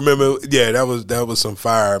I do remember, yeah, that was some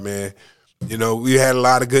fire, man. You know, we had a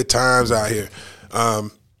lot of good times out here.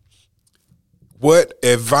 What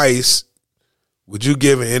advice would you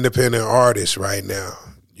give an independent artist right now?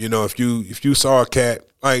 You know, if you saw a cat,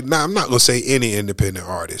 like, I'm not gonna say any independent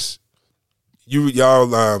artist. You're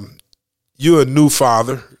a new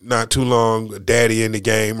father, not too long, a daddy in the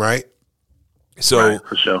game, right? So, right,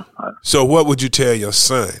 for sure. So what would you tell your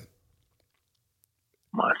son?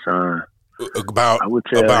 My son about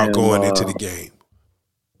going into the game?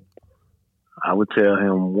 I would tell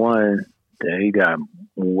him, one, that he got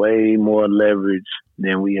way more leverage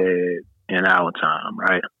than we had in our time,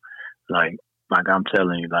 right? Like I'm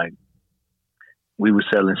telling you, like, we were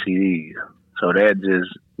selling CDs. So that just,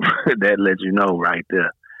 that lets you know right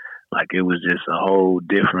there. Like it was just a whole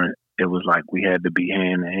different. It was like we had to be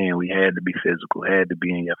hand to hand. We had to be physical. Had to be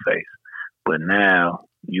in your face. But now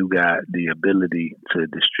you got the ability to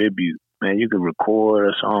distribute. Man, you can record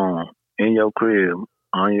a song in your crib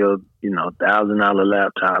on your, $1,000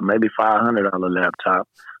 laptop, maybe $500 laptop,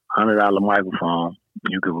 $100 microphone.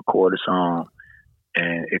 You could record a song,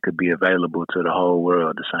 and it could be available to the whole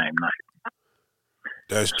world the same night.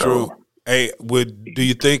 That's true. Hey, do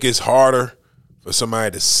you think it's harder for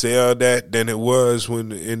somebody to sell that than it was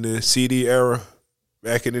when in the CD era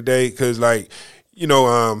back in the day? Because,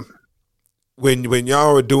 when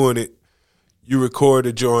y'all were doing it, you record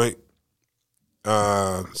a joint,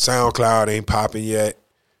 SoundCloud ain't popping yet.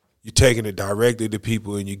 You're taking it directly to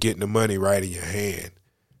people and you're getting the money right in your hand.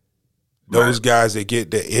 Those guys that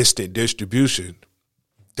get the instant distribution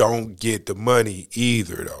don't get the money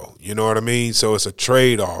either, though. You know what I mean? So it's a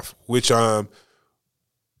trade-off. Which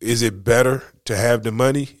is it better to have the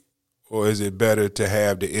money or is it better to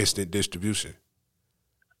have the instant distribution?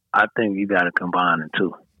 I think you got to combine the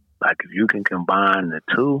two. Like if you can combine the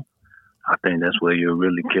two, I think that's where you'll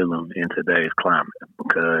really kill them in today's climate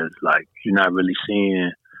because like you're not really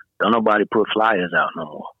seeing. Don't nobody put flyers out no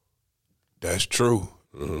more. That's true.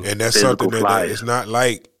 Mm-hmm. And that's Physical something flyers. that it's not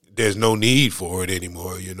like there's no need for it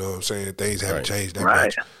anymore. You know what I'm saying? Things haven't changed that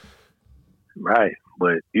much. Right.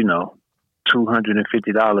 But, $250,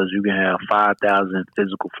 you can have 5,000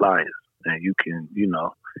 physical flyers. And you can,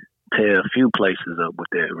 tear a few places up with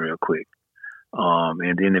that real quick.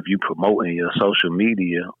 And then if you promoting your social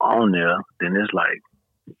media on there, then it's like,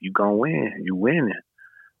 you going to win. You winning.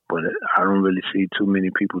 But I don't really see too many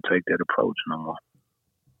people take that approach no more.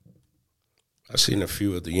 I've seen a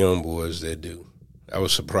few of the young boys that do. I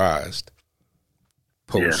was surprised.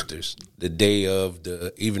 Posters. Yeah. The day of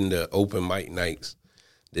even the open mic nights,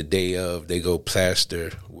 the day of, they go plaster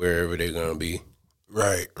wherever they're going to be.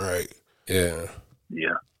 Right. Yeah.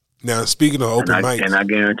 Yeah. Now, speaking of open mics. And I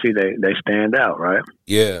guarantee they stand out, right?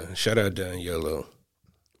 Yeah. Shout out Don Yellow.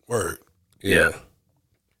 Word. Yeah.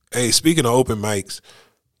 Hey, speaking of open mics,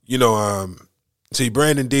 see,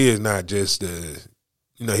 Brandon D is not just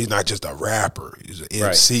he's not just a rapper. He's an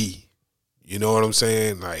MC. Right. You know what I'm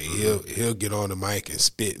saying? Like he'll get on the mic and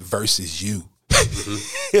spit versus you.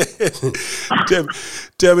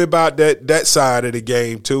 tell me about that side of the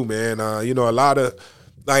game too, man. There are a lot of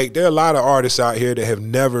artists out here that have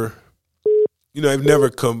never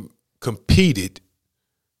competed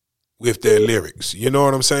with their lyrics. You know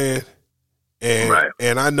what I'm saying?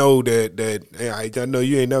 And I know that I know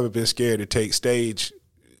you ain't never been scared to take stage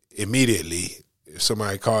immediately if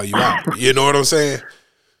somebody call you out. You know what I'm saying?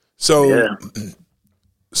 So,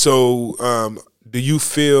 do you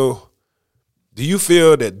feel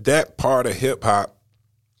that part of hip hop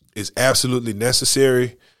is absolutely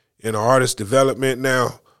necessary in artist development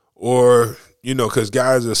now, or because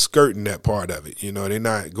guys are skirting that part of it. They're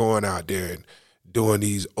not going out there and doing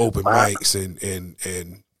these open mics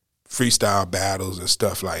and freestyle battles and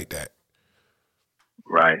stuff like that.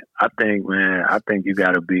 Right. I think you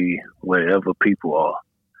got to be wherever people are.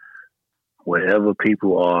 Wherever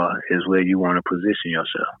people are is where you want to position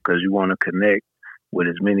yourself because you want to connect with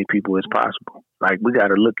as many people as possible. Like we got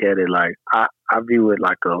to look at it like I view it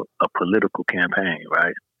like a political campaign,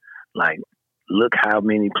 right? Like look how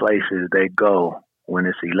many places they go when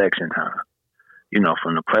it's election time.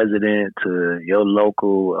 From the president to your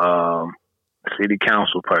local city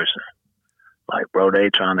council person. Like, bro, they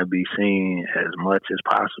trying to be seen as much as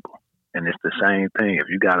possible. And it's the same thing. If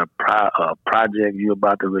you got a project you're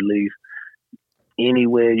about to release,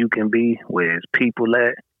 anywhere you can be where it's people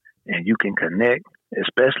at and you can connect,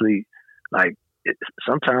 especially like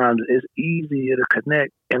sometimes it's easier to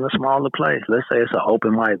connect in a smaller place. Let's say it's an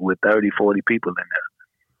open mic with 30, 40 people in there.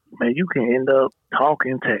 Man, you can end up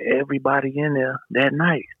talking to everybody in there that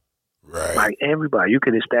night. Right. Like everybody. You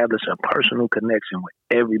could establish a personal connection with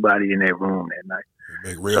everybody in that room that night.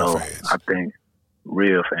 Make real fans. I think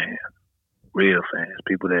real fans.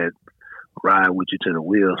 People that ride with you till the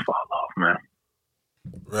wheels fall off, man.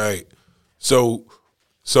 Right. So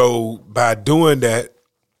by doing that,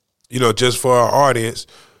 just for our audience,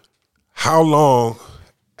 how long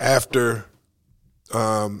after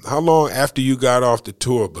you got off the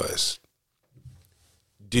tour bus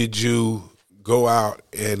did you go out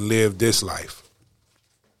and live this life?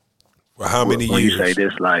 For how many years? When you say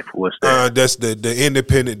this life, what's that? That's the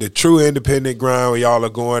independent, the true independent grind where y'all are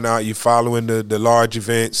going out, you following the large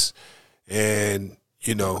events and,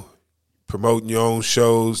 promoting your own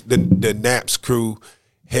shows, the Naps crew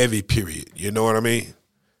heavy period. You know what I mean?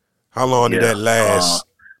 How long did that last?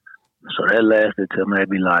 So that lasted till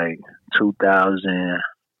maybe like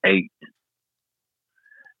 2008.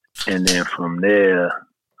 And then from there,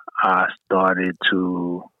 I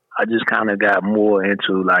just kind of got more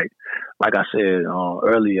into like I said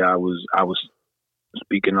earlier, I was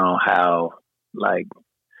speaking on how like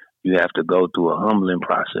you have to go through a humbling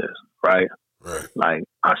process, right? Right. Like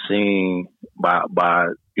I seen by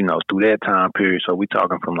through that time period. So we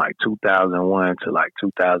talking from like 2001 to like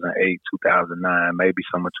 2008, 2009, maybe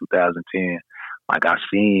some of 2010. Like I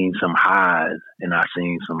seen some highs and I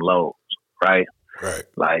seen some lows, right? Right.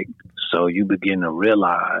 Like so you begin to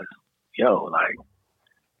realize, like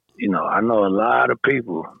I know a lot of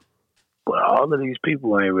people, but all of these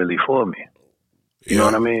people ain't really for me. You know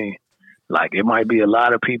what I mean? Like it might be a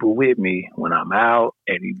lot of people with me when I'm out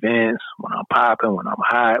at events, when I'm popping, when I'm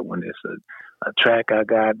hot, when it's a track I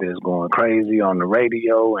got that's going crazy on the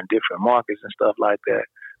radio and different markets and stuff like that.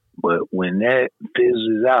 But when that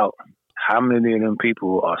fizzles out, how many of them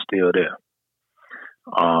people are still there?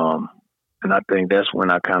 And I think that's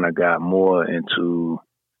when I kind of got more into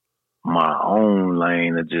my own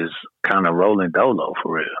lane of just kind of rolling dolo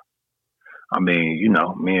for real. I mean,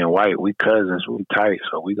 me and White, we cousins, we tight,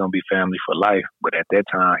 so we gonna be family for life. But at that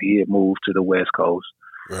time, he had moved to the West Coast.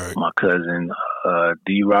 Right. My cousin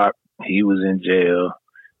D-Rock, he was in jail.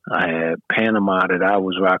 I had Panama that I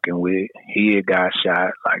was rocking with. He had got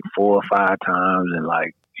shot like 4 or 5 times, and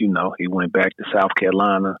he went back to South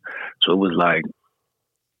Carolina. So it was like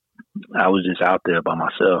I was just out there by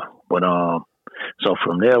myself. But so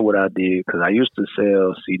from there, what I did, because I used to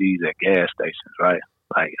sell CDs at gas stations, right?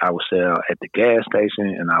 Like I would sell at the gas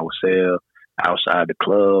station and I would sell outside the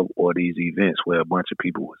club or these events where a bunch of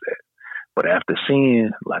people was at. But after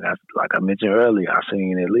seeing, like I mentioned earlier, I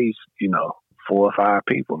seen at least, 4 or 5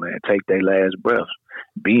 people, man, take their last breaths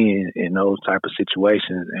being in those type of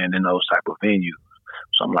situations and in those type of venues.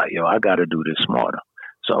 So I'm like, I got to do this smarter.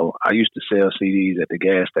 So I used to sell CDs at the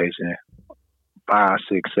gas station 5,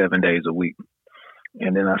 6, 7 days a week.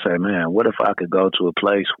 And then I say, man, what if I could go to a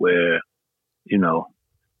place where,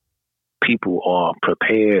 people are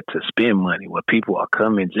prepared to spend money, where people are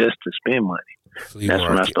coming just to spend money. That's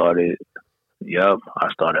when I started.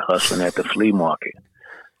 I started hustling at the flea market.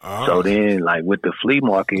 Oh. So then, like with the flea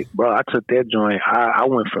market, bro, I took that joint. I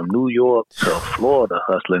went from New York to Florida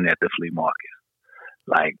hustling at the flea market.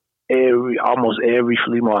 Like almost every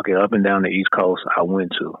flea market up and down the East Coast I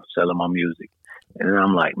went to selling my music. And then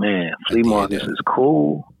I'm like, man, flea markets is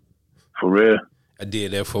cool. For real. I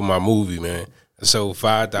did that for my movie, man. I sold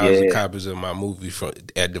 5,000 copies of my movie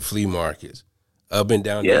at the flea markets up and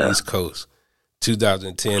down the East Coast,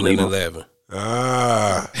 2010 and 11.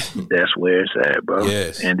 That's where it's at, bro.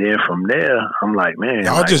 Yes. And then from there, I'm like, man,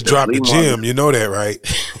 y'all just dropped the gym. You know that, right?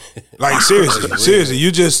 Like seriously,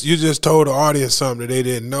 you just told the audience something that they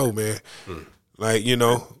didn't know, man. Like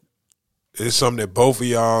it's something that both of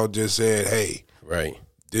y'all just said. Hey, right,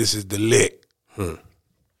 this is the lick.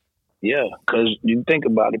 Yeah, because you think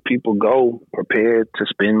about it, people go prepared to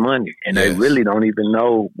spend money, and they really don't even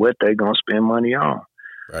know what they're gonna spend money on.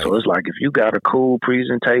 Right. So it's like if you got a cool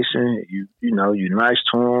presentation, you nice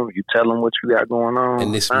to them, you tell them what you got going on.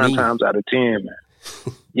 And it's 9 times out of 10,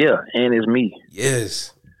 man. Yeah, and it's me.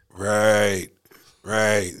 Yes. Right.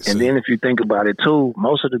 And then if you think about it too,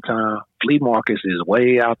 most of the time, flea markets is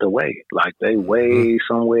way out the way. Like they way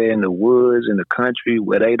somewhere in the woods, in the country,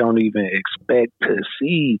 where they don't even expect to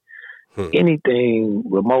see anything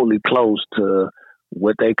remotely close to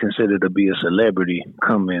what they consider to be a celebrity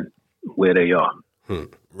coming where they are. Right.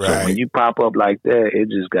 So when you pop up like that,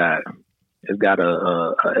 it's got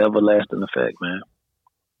a everlasting effect, man.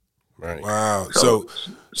 Right. Wow. So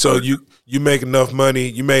you make enough money.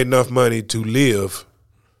 You made enough money to live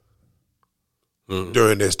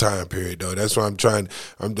during this time period, though. That's why I'm trying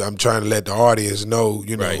to let the audience know.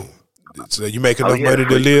 Right. So you make enough money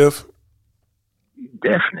to live.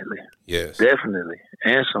 Definitely. Yes. Definitely.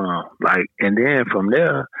 And some and then from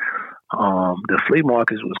there, the flea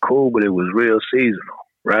markets was cool, but it was real seasonal,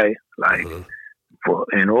 right? Like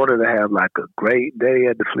in order to have like a great day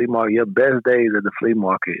at the flea market, your best days at the flea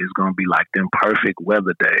market is gonna be like them perfect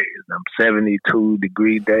weather days, them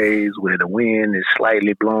 72-degree days where the wind is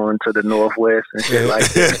slightly blowing to the northwest and shit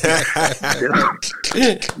like that.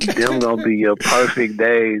 them gonna be your perfect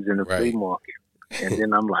days in the flea market. And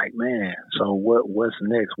then I'm like, man, so what's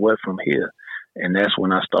next? What from here? And that's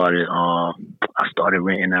when I started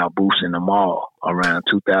renting out booths in the mall around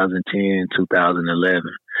 2010, 2011.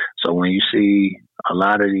 So when you see a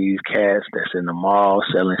lot of these cats that's in the mall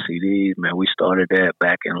selling CDs, man, we started that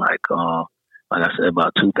back in like I said,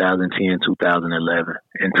 about 2010, 2011,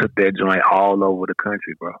 and took that joint all over the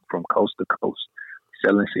country, bro, from coast to coast,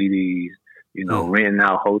 selling CDs, Renting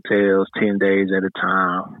out hotels 10 days at a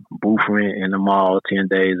time, booth rent in the mall 10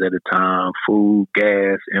 days at a time, food,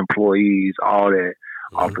 gas, employees, all that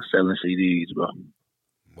off of selling CDs, bro.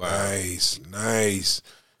 Wow. Nice.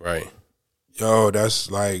 Right. Yo,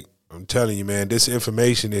 that's like, I'm telling you, man, this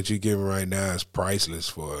information that you're giving right now is priceless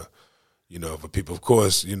for people. Of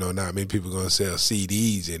course, not many people are going to sell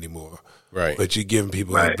CDs anymore. Right. But you're giving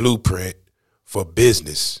people a blueprint for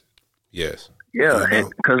business. Yes. Yeah,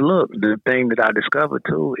 because look, the thing that I discovered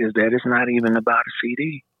too is that it's not even about a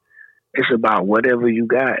CD. It's about whatever you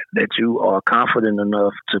got that you are confident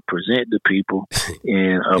enough to present to people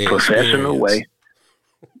in a professional way.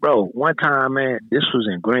 Bro, one time, man, this was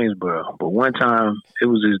in Greensboro, but one time it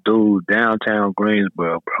was this dude downtown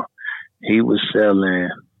Greensboro, bro. He was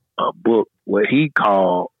selling a book, what he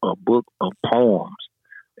called a book of poems.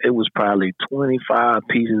 It was probably 25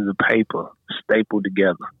 pieces of paper stapled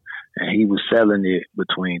together. And he was selling it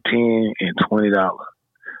between $10 and $20.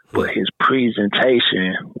 But his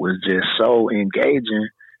presentation was just so engaging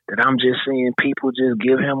that I'm just seeing people just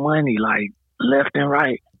give him money like left and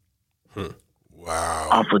right. Wow.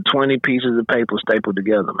 Off of 20 pieces of paper stapled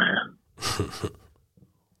together, man.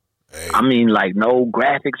 Hey. I mean, like no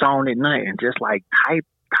graphics on it, nothing. Just like type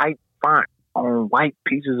font on white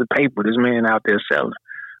pieces of paper. This man out there selling.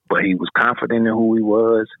 But he was confident in who he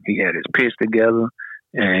was. He had his pitch together.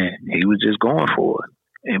 And he was just going for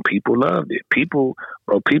it. And people loved it. People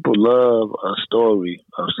love a story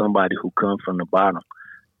of somebody who comes from the bottom.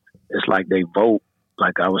 It's like they vote,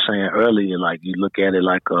 like I was saying earlier, like you look at it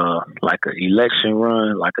like an election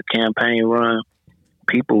run, like a campaign run.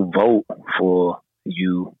 People vote for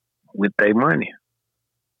you with their money.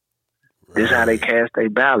 Right. This is how they cast their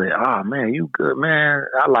ballot. Oh, man, you good, man.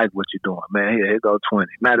 I like what you're doing, man. Here go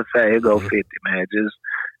 20. Matter of fact, here go 50, man. Just,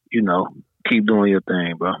 keep doing your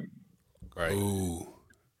thing, bro. Right. Ooh.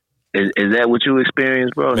 Is that what you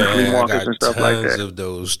experienced, bro? In the flea markets and stuff like that? Tons of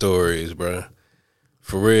those stories, bro.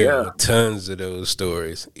 For real, tons of those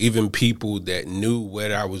stories. Even people that knew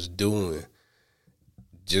what I was doing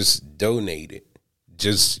just donated,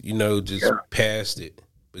 just passed it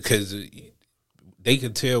because they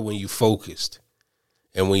could tell when you focused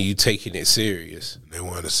and when you taking it serious. They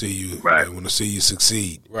want to see you. Right. They want to see you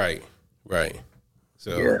succeed. Right.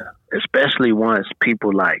 So especially once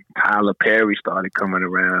people like Tyler Perry started coming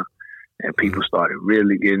around and people started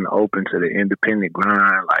really getting open to the independent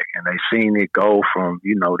grind, like, and they seen it go from,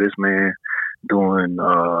 this man doing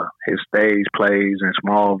his stage plays in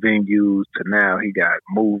small venues to now he got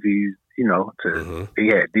movies, he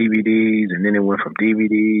had DVDs, and then it went from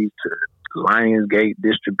DVDs to Lionsgate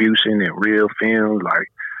distribution and real films. Like,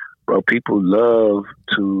 bro, people love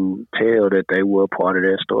to tell that they were a part of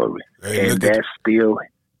that story. Hey, and that's still...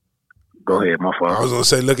 Go ahead, my father. I was going to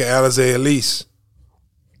say, look at Alizé Elise.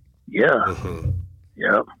 Yeah.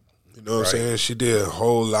 Yep. You know what I'm saying? She did a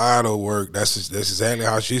whole lot of work. That's exactly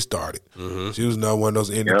how she started. She was not one of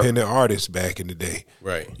those independent artists back in the day.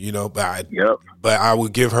 Right. But I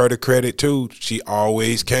would give her the credit, too. She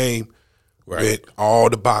always came with all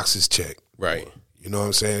the boxes checked. Right. You know what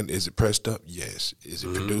I'm saying? Is it pressed up? Yes. Is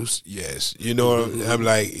it produced? Yes. You know, I'm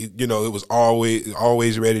like, it was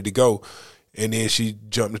always ready to go. And then she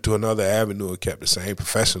jumped into another avenue and kept the same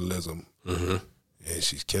professionalism. And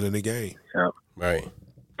she's killing the game. Yep. Right.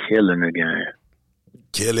 Killing the game.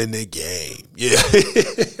 Killing the game. Yeah.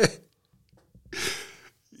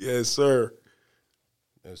 Yes, sir.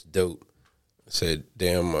 That's dope. I said,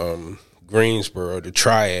 damn, Greensboro, the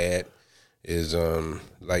triad is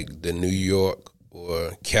like the New York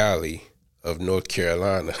or Cali of North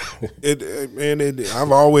Carolina.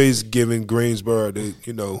 I've always given Greensboro the,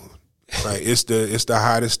 like it's the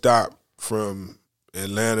hottest stop from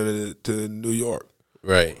Atlanta to New York.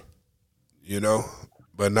 Right.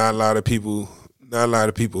 But not a lot of people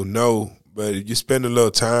know. But if you spend a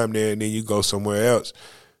little time there and then you go somewhere else,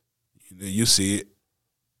 you see it.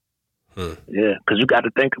 Yeah, because you got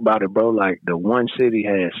to think about it, bro. Like the one city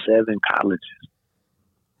has 7 colleges.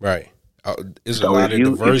 Right. There's a lot of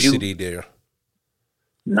diversity there.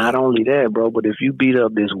 Not only that, bro, but if you beat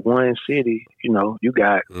up this one city, you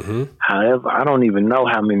got, however, I don't even know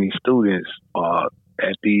how many students are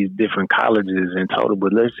at these different colleges in total,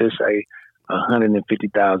 but let's just say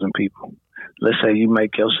 150,000 people. Let's say you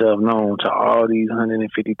make yourself known to all these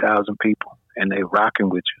 150,000 people and they rocking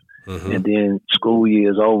with you. And then school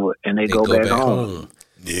year's over and they go back home.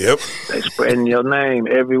 Yep. They spreading your name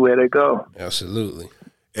everywhere they go. Absolutely.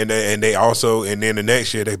 And they also, and then the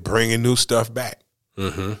next year they bringing new stuff back.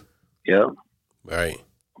 Yep. Right.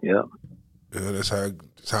 Yep. That's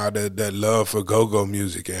how that love for go-go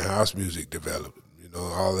music and house music developed.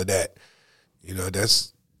 All of that.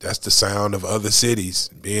 that's the sound of other cities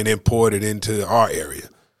being imported into our area.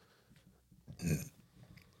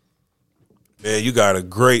 Man, you got a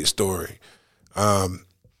great story. I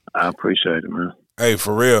appreciate it, man. Hey,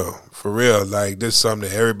 for real. Like, this is something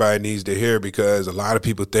that everybody needs to hear, because a lot of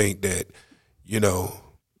people think that,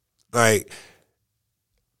 like,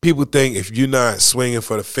 people think if you're not swinging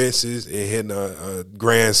for the fences and hitting a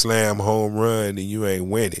grand slam home run, then you ain't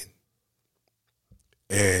winning.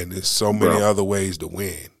 And there's so many other ways to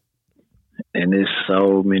win. And there's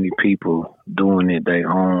so many people doing it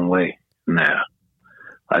their own way now.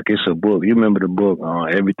 Like, it's a book. You remember the book,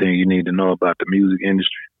 Everything You Need to Know About the Music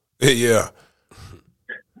Industry? Yeah.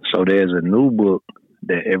 So there's a new book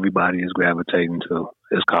that everybody is gravitating to.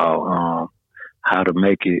 It's called How to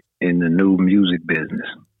Make It in the New Music Business.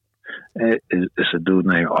 It's a dude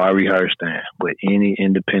named Ari Herstand. But any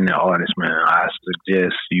independent artist, man, I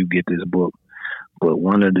suggest you get this book. But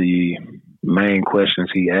one of the main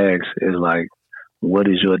questions he asks is like, what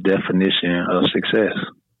is your definition of success?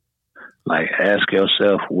 Like, ask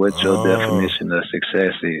yourself what your definition of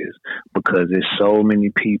success is, because there's so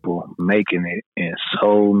many people making it in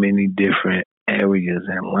so many different areas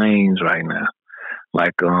and lanes right now.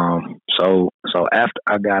 Like, so after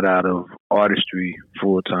I got out of artistry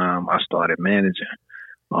full time, I started managing.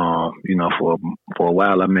 For a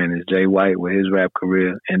while I managed Jay White with his rap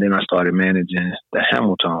career, and then I started managing the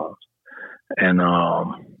Hamiltons. And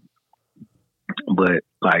but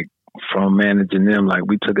like, from managing them, like,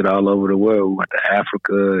 we took it all over the world. We went to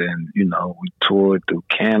Africa, and we toured through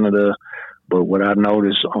Canada. But what I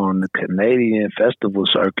noticed on the Canadian festival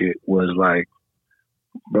circuit was like,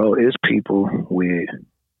 bro, it's people with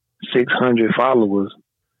 600 followers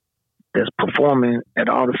that's performing at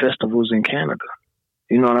all the festivals in Canada.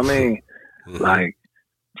 You know what I mean? Mm-hmm. Like,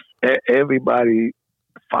 everybody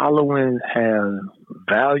following has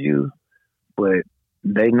value, but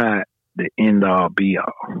they not the end all be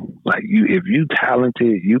all. Like, if you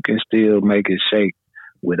talented, you can still make it shake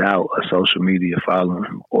without a social media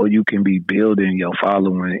following, or you can be building your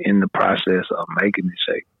following in the process of making it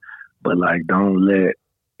shake. But like, don't let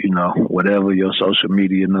whatever your social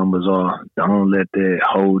media numbers are, don't let that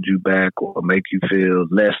hold you back or make you feel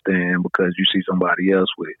less than because you see somebody else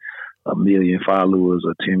with 1 million followers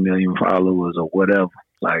or 10 million followers or whatever.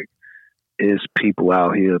 Like, it's people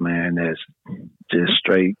out here, man, that's just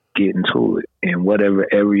straight getting to it in whatever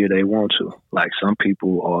area they want to. Like, some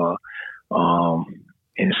people are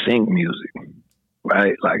in sync music,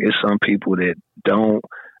 right? Like, it's some people that don't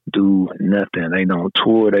do nothing. They don't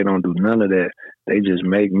tour. They don't do none of that. They just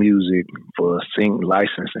make music for sync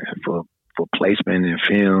licensing, for placement in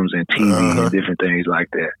films and TV and different things like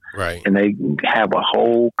that. Right. And they have a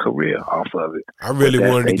whole career off of it. I really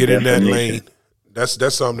wanted to get in that lane.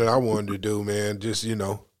 That's something that I wanted to do, man. Just,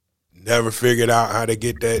 never figured out how to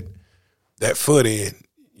get that foot in.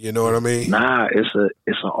 You know what I mean? Nah, it's an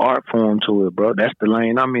art form to it, bro. That's the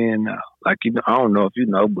lane I'm in now. Like, I don't know if you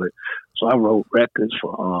know, but so I wrote records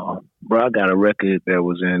for, I got a record that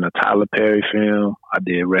was in a Tyler Perry film. I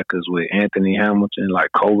did records with Anthony Hamilton, like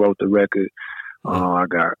co-wrote the record. I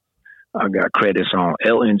got credits on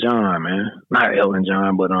Elton John, man. Not Elton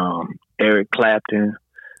John, but Eric Clapton.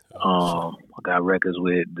 I got records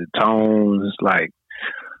with the Tones, like.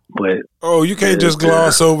 But you can't just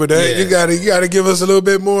gloss over that. Yeah. You gotta give us a little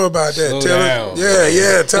bit more about that. Slow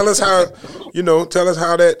down. Tell us how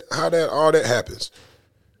all that happens.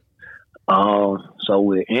 So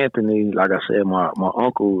with Anthony, like I said, my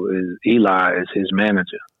uncle is Eli, is his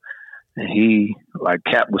manager. And he, like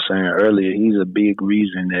Cap was saying earlier, he's a big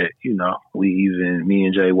reason that, me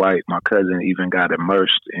and Jay White, my cousin, even got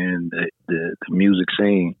immersed in the music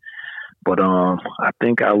scene. But I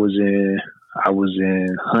think I was in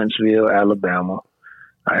Huntsville, Alabama.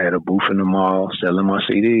 I had a booth in the mall selling my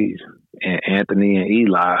CDs. And Anthony and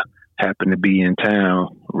Eli happened to be in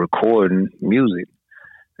town recording music.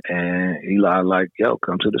 And Eli like, yo,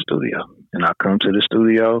 come to the studio. And I come to the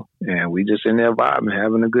studio, and we just in there vibing,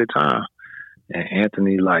 having a good time. And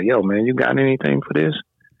Anthony like, yo, man, you got anything for this?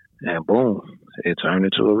 And boom, it turned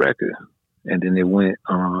into a record. And then it went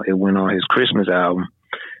on his Christmas album.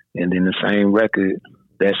 And then that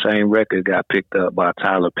same record got picked up by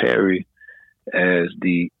Tyler Perry as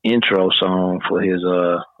the intro song for his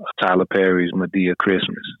Tyler Perry's Medea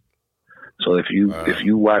Christmas. So if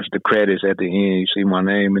you watch the credits at the end, you see my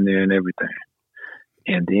name in there and everything.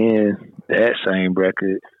 And then that same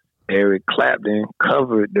record, Eric Clapton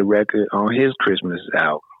covered the record on his Christmas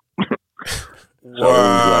album. So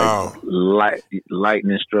wow. It was like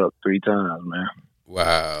lightning struck 3 times, man.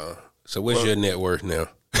 Wow. So what's your net worth now?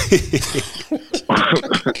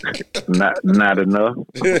 Not enough.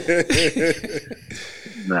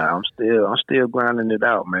 Nah, I'm still grinding it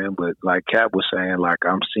out, man. But like Cap was saying, like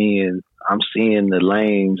I'm seeing the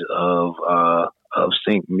lanes of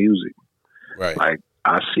sync music. Right. Like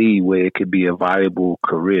I see where it could be a viable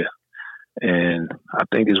career, and I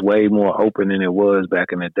think it's way more open than it was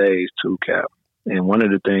back in the days too, Cap. And one of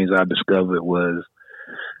the things I discovered was,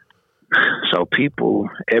 so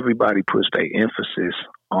everybody puts their emphasis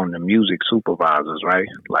on the music supervisors, right?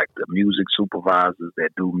 Like the music supervisors that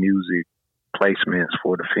do music placements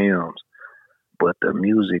for the films. But the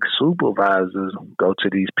music supervisors go to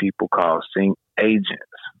these people called sync agents.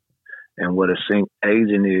 And what a sync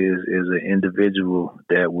agent is an individual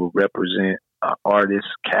that will represent an artist's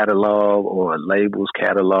catalog or a label's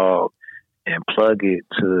catalog and plug it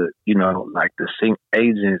to, like the sync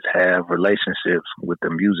agents have relationships with the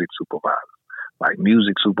music supervisors. Like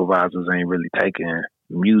music supervisors ain't really taking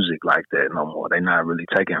music like that no more. They're not really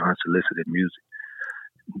taking unsolicited music.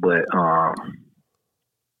 But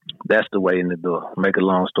that's the way in the door. Make a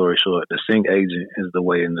long story short, the sync agent is the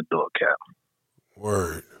way in the door, Cap.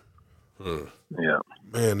 Word. Yeah.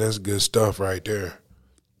 Man, that's good stuff right there.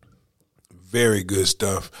 Very good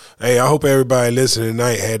stuff. Hey, I hope everybody listening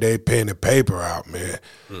tonight had their pen and paper out, man.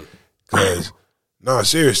 Because, no,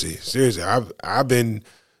 seriously, I've been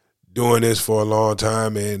doing this for a long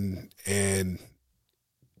time, and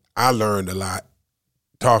I learned a lot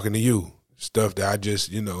talking to you. Stuff that I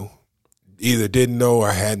just, either didn't know or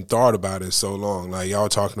hadn't thought about in so long. Like y'all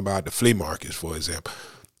talking about the flea markets, for example.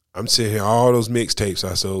 I'm sitting here, all those mixtapes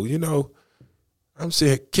I sold, I'm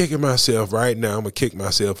sitting here kicking myself right now. I'm going to kick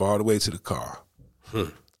myself all the way to the car.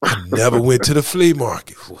 I never went to the flea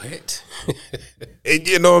market. What? And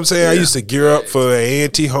you know what I'm saying? Yeah. I used to gear up for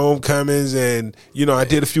A&T homecomings, and, I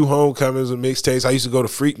did a few homecomings with mixtapes. I used to go to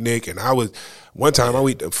Freaknik, and one time I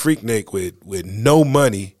went to Freaknik with no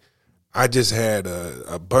money. I just had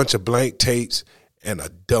a bunch of blank tapes and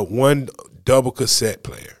one double cassette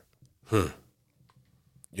player.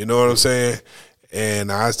 You know what I'm saying?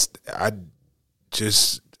 And I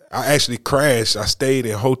actually crashed. I stayed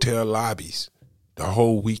in hotel lobbies the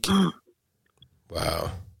whole weekend.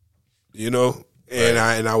 Wow. And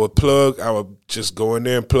I would just go in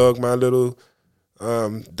there and plug my little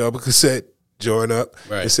double cassette joint up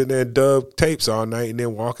and sit there and dub tapes all night and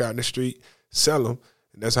then walk out in the street, sell them.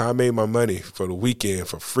 And that's how I made my money for the weekend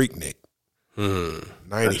for Freaknik.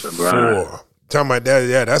 94. Talking about that,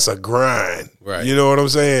 yeah, that's a grind. Right. You know what I'm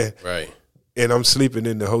saying? Right. And I'm sleeping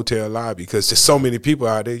in the hotel lobby because there's so many people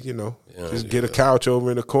out there, just get a couch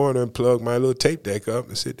over in the corner and plug my little tape deck up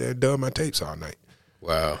and sit there and dub my tapes all night.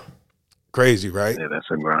 Wow. Crazy, right? Yeah,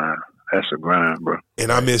 that's a grind. That's a grind, bro.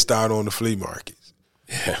 And I missed out on the flea markets.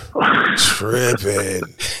 Yeah. Tripping.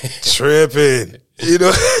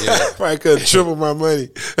 Probably could have tripled my money.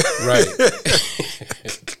 Right.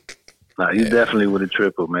 No, you definitely would have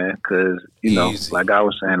tripled, man. Because, Easy. like I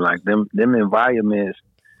was saying, like them environments,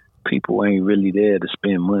 people ain't really there to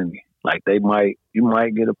spend money. Like you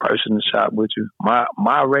might get a person to shop with you.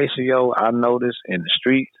 My ratio I noticed in the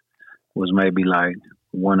streets was maybe like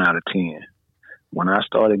 1 out of 10. When I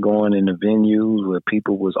started going in the venues where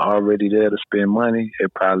people was already there to spend money,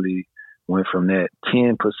 it probably went from that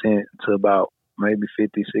 10% to about maybe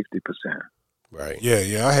 50, 60%. Right.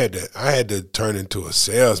 Yeah. I had to turn into a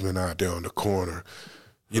salesman out there on the corner.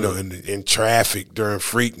 In traffic during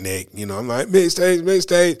Freaknik, I'm like,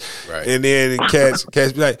 mixtape. Right. And then cats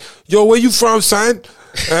be like, yo, where you from, son?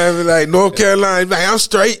 I be like, North Carolina. Like, I'm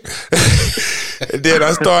straight. And then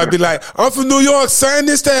I started be like, I'm from New York, son.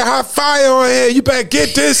 This that hot fire on here. You better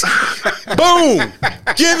get this. Boom.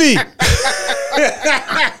 Gimme.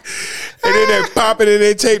 And then they pop it in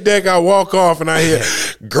their tape deck. I walk off and I hear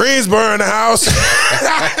Greensboro in the house.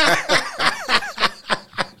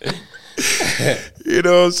 You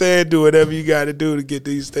know what I'm saying? Do whatever you got to do to get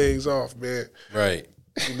these things off, man. Right.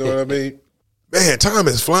 You know what I mean? Man, time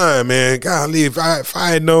is flying, man. Golly, if I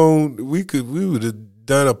had known we would have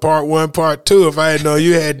done a part 1, part 2. If I had known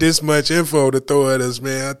you had this much info to throw at us,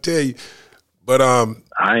 man, I tell you. But I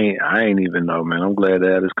ain't even know, man. I'm glad to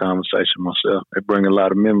have this conversation myself. It bring a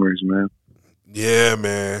lot of memories, man. Yeah,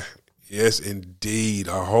 man. Yes, indeed,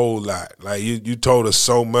 a whole lot. Like you told us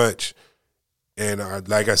so much. And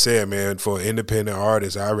like I said, man, for independent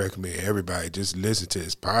artists, I recommend everybody just listen to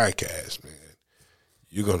this podcast, man.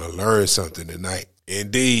 You're going to learn something tonight.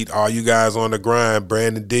 Indeed, all you guys on the grind,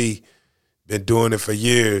 Brandon D, been doing it for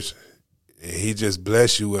years. And he just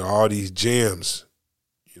bless you with all these gems.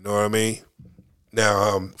 You know what I mean?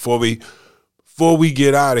 Now, before we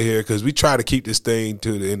get out of here, because we try to keep this thing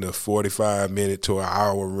in the 45-minute to an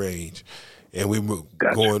hour range. And we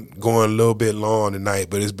going a little bit long tonight,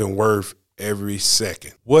 but it's been worth every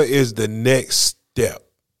second. What is the next step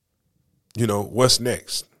what's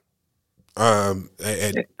next?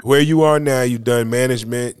 At where you are now, you've done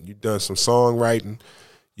management, you've done some songwriting,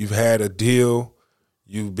 you've had a deal,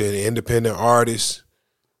 you've been an independent artist.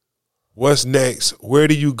 What's next? Where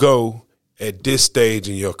do you go at this stage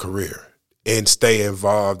in your career and stay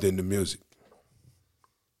involved in the music?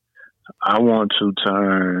 I want to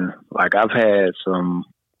turn, like I've had some,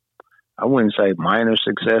 I wouldn't say minor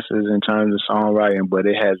successes in terms of songwriting, but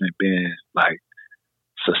it hasn't been like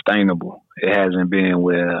sustainable. It hasn't been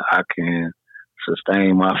where I can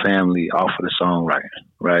sustain my family off of the songwriting,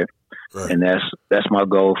 right? And that's my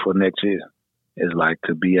goal for next year, is like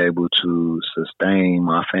to be able to sustain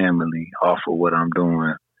my family off of what I'm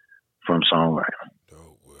doing from songwriting.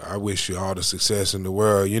 I wish you all the success in the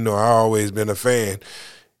world. I always been a fan.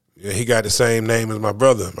 He got the same name as my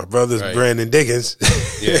brother. My brother's Brandon Dickens.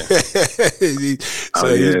 Yeah.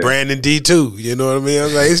 He's Brandon D too. You know what I mean? I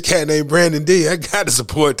was like, this cat named Brandon D. I got to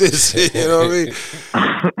support this. You know what I mean?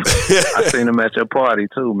 I seen him at your party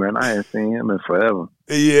too, man. I ain't seen him in forever.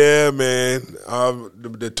 Yeah, man.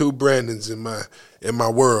 The two Brandons in my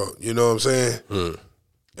world. You know what I'm saying?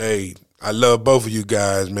 Hey, I love both of you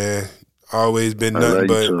guys, man. Always been nothing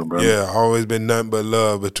but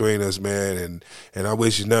love between us, man. And I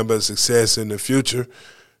wish you nothing but success in the future.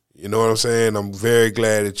 You know what I'm saying? I'm very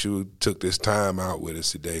glad that you took this time out with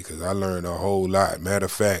us today, because I learned a whole lot. Matter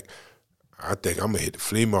of fact, I think I'm gonna hit the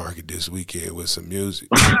flea market this weekend with some music.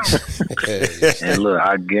 And look,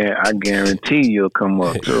 I guarantee you'll come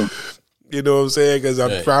up too. You know what I'm saying? Because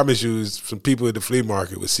I promise you, some people at the flea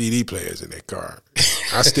market with CD players in their car.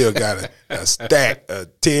 I still got a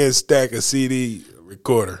 10 stack of CD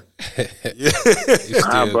recorder.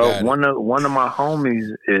 Bro, one of my homies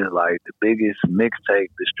is like the biggest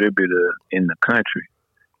mixtape distributor in the country,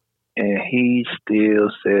 and he still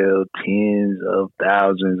sells tens of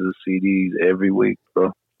thousands of CDs every week,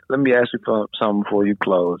 bro. Let me ask you something before you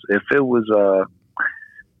close. If it was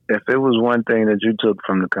one thing that you took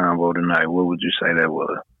from the convo tonight, what would you say that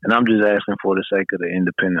was? And I'm just asking for the sake of the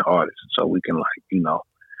independent artists, so we can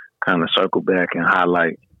kind of circle back and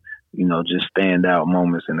highlight, just standout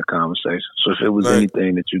moments in the conversation. So if it was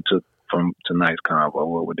anything that you took from tonight's convo,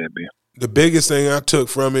 what would that be? The biggest thing I took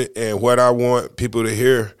from it, and what I want people to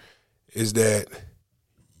hear, is that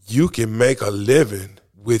you can make a living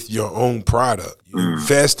with your own product. You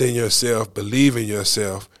invest in yourself, believe in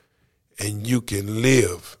yourself, and you can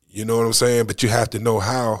live. You know what I'm saying? But you have to know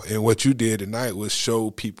how. And what you did tonight was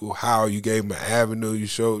show people how. You gave them an avenue. You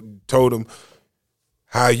told them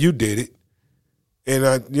how you did it. And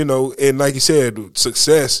and like you said,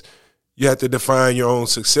 success, you have to define your own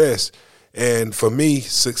success. And for me,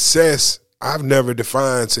 success, I've never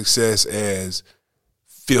defined success as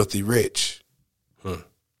filthy rich.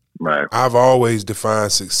 Right. I've always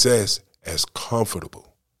defined success as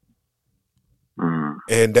comfortable.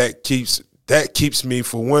 And that keeps me,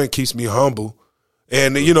 for one, keeps me humble.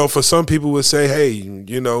 And, for some people would say, hey,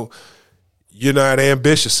 you're not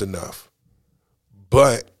ambitious enough.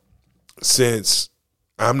 But since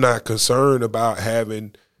I'm not concerned about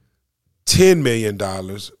having $10 million,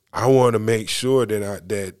 I want to make sure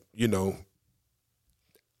that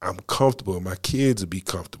I'm comfortable and my kids will be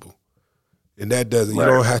comfortable. And that doesn't, you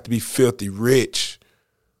don't have to be filthy rich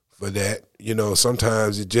for that.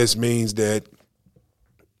 Sometimes it just means that,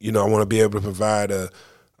 I want to be able to provide a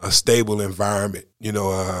stable environment,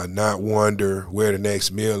 not wonder where the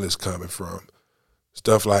next meal is coming from,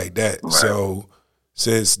 stuff like that. Right. So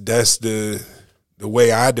since that's the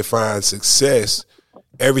way I define success,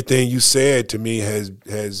 everything you said to me has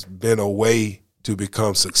been a way to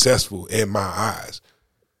become successful in my eyes.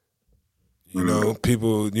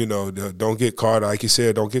 People, don't get caught, like you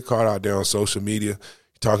said, don't get caught out there on social media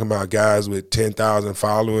talking about guys with 10,000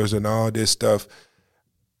 followers and all this stuff.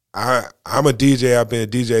 I'm a DJ. I've been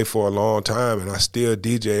a DJ for a long time, and I still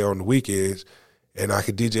DJ on the weekends, and I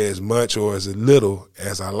can DJ as much or as little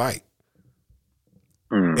as I like.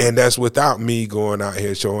 And that's without me going out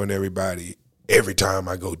here showing everybody every time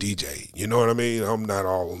I go DJ. You know what I mean? I'm not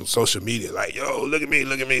all on social media like, yo, look at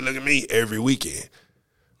me every weekend.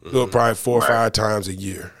 Do it probably 4 or 5 times a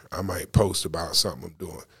year. I might post about something I'm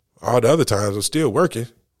doing. All the other times I'm still working.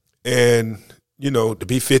 And, to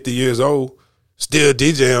be 50 years old, still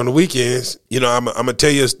DJ on the weekends. I'm going to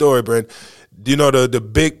tell you a story, Brent. Do you know the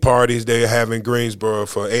big parties they have in Greensboro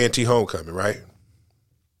for A&T Homecoming, right?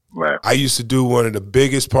 Right. I used to do one of the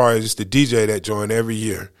biggest parties, just to DJ that joint every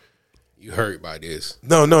year. You heard about this?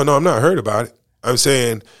 No, I'm not heard about it. I'm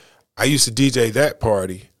saying I used to DJ that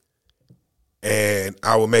party, and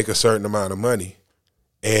I would make a certain amount of money.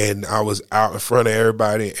 And I was out in front of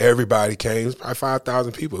everybody. Everybody came. It was probably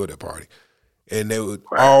 5,000 people at that party. and they would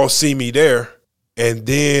all see me there. And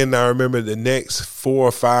then I remember the next 4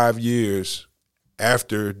 or 5 years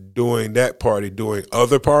after doing that party, doing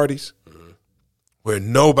other parties where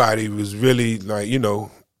nobody was really like, you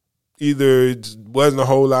know, either it wasn't a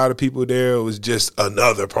whole lot of people there, it was just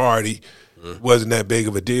another party. Wasn't that big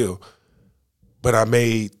of a deal. But I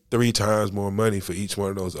made 3 times more money for each one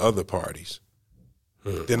of those other parties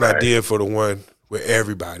than I did for the one where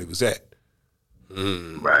everybody was at.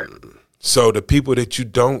 Right. So the people that you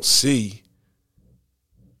don't see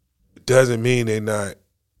doesn't mean they're not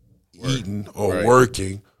eating or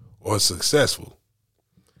working or successful.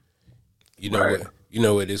 You know what? You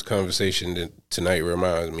know what this conversation tonight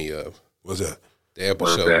reminds me of? What's that? The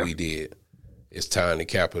episode we did. It's time to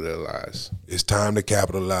capitalize. It's time to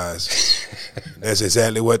capitalize. That's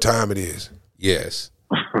exactly what time it is. Yes.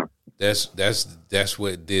 That's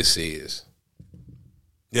what this is.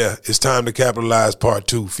 Yeah, it's time to capitalize part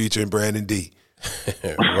 2 featuring Brandon D.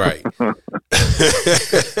 Right.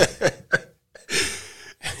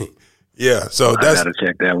 Yeah, so I gotta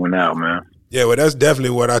check that one out, man. Yeah, well, that's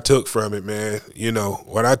definitely what I took from it, man. You know,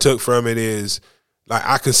 what I took from it is, like,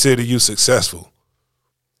 I consider you successful.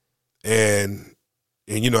 And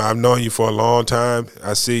you know, I've known you for a long time.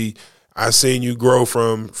 I seen you grow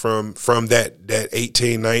from that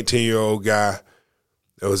 18, 19-year-old guy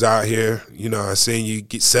that was out here. You know, I seen you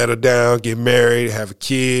get settled down, get married, have a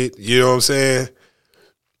kid, you know what I'm saying?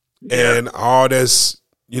 Yeah. And all that's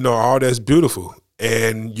beautiful.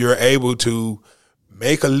 And you're able to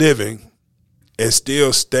make a living and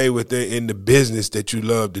still stay in the business that you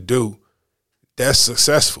love to do. That's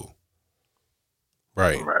successful.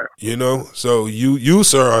 Right. You know, so you,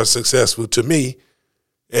 sir, are successful to me.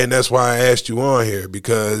 And that's why I asked you on here,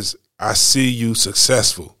 because I see you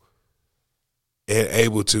successful and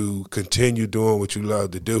able to continue doing what you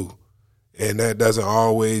love to do. And that doesn't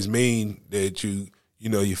always mean that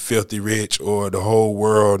you're filthy rich or the whole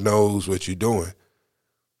world knows what you're doing.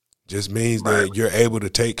 Just means that you're able to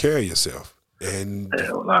take care of yourself. And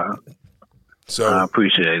so I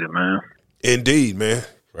appreciate it, man. Indeed, man.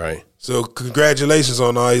 Right. So congratulations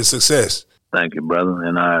on all your success. Thank you, brother.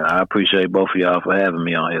 And I appreciate both of y'all for having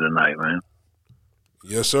me on here tonight, man.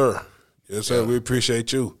 Yes, sir. Yes, sir. Yeah. We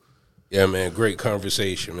appreciate you. Yeah, man. Great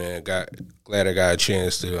conversation, man. Glad I got a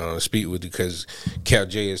chance to speak with you, because Cap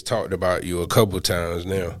J has talked about you a couple times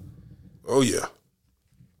now. Oh, yeah.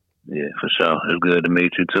 Yeah, for sure. It's good to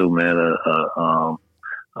meet you too, man.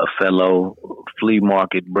 A fellow flea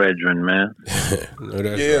market brethren, man. No,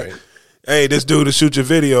 that's right. Hey, this dude to shoot your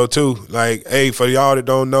video too. Like, hey, for y'all that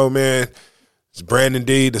don't know, man, it's Brandon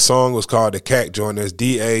D. The song was called The Kak Joint. That's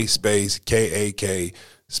DA space KAK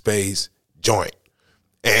space joint.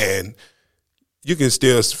 And you can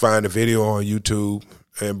still find the video on YouTube.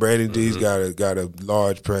 And Brandon D's got a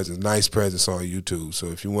large presence, nice presence on YouTube. So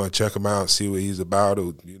if you want to check him out, see what he's about,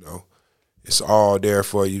 you know, it's all there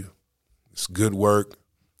for you. It's good work.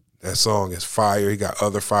 That song is fire. He got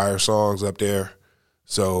other fire songs up there.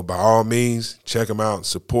 So by all means, check him out and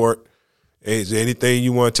support. Is there anything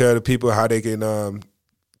you want to tell the people how they can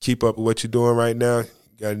keep up with what you're doing right now?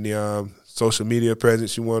 Got any social media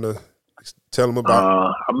presence you want to tell them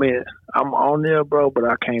about? I mean, I'm on there, bro, but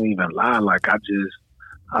I can't even lie. Like,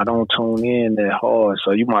 I don't tune in that hard.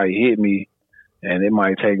 So you might hit me, and it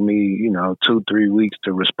might take me, 2-3 weeks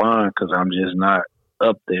to respond, because I'm just not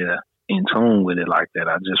up there in tune with it like that.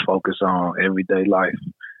 I just focus on everyday life.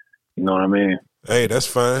 You know what I mean? Hey, that's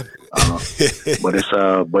fine. But it's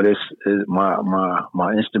my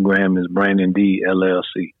Instagram is Brandon D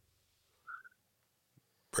LLC.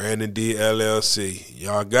 Brandon D LLC.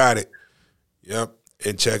 Y'all got it. Yep.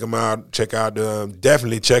 And check them out.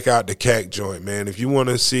 Definitely check out the Kak Joint, man. If you want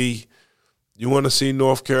to see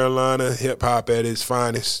North Carolina hip hop at its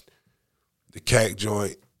finest, the Kak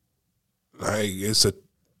Joint, like,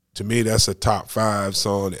 to me, that's a top 5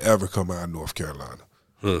 song to ever come out of North Carolina.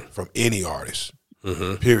 From any artist,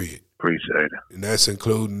 period. Appreciate it. And that's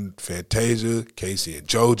including Fantasia, Casey and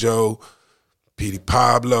JoJo, Petey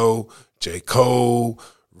Pablo, J. Cole,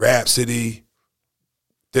 Rhapsody.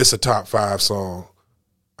 This a top 5 song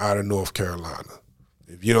out of North Carolina.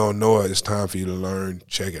 If you don't know it, it's time for you to learn.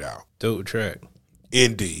 Check it out. Dope track.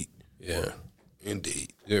 Indeed. Yeah.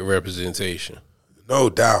 Indeed. Good representation.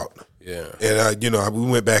 No doubt. Yeah. And, we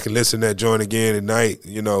went back and listened to that joint again tonight,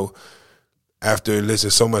 after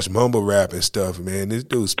listening to so much mumble rap and stuff, man. This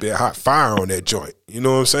dude spit hot fire on that joint. You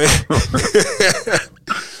know what I'm saying?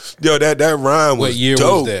 Yo, that rhyme was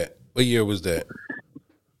dope. What year was that?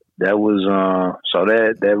 That was so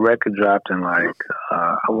that record dropped in I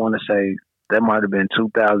want to say that might have been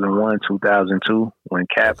 2001, 2002 when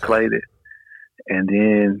Cap played it, and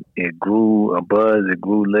then it grew a buzz, it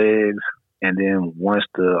grew legs, and then once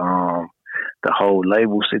the whole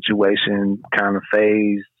label situation kind of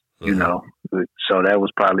phased, you know, so that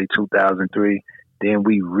was probably 2003. Then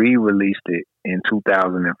we re-released it in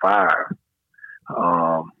 2005.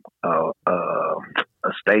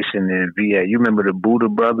 A station in VA. You remember the Buddha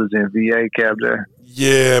Brothers in VA, Cap J?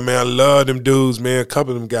 Yeah, man, I love them dudes, man. A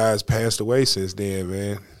couple of them guys passed away since then,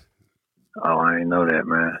 man. Oh, I didn't know that,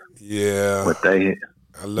 man. Yeah, but I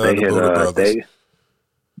love the Buddha Brothers.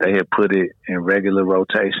 They had put it in regular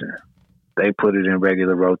rotation. They put it in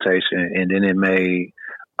regular rotation, and then it made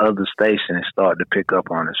other stations start to pick up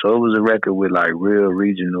on it. So it was a record with like real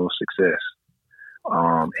regional success.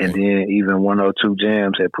 And then even 102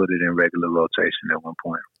 Jams had put it in regular rotation at one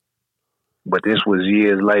point. But this was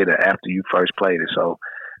years later after you first played it. So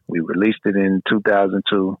we released it in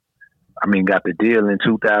 2002. I mean, got the deal in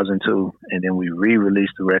 2002, and then we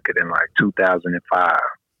re-released the record in like 2005.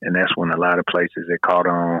 And that's when a lot of places that caught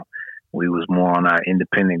on. We was more on our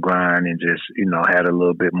independent grind and just, you know, had a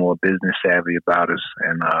little bit more business savvy about us.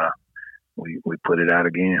 And we put it out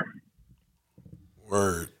again.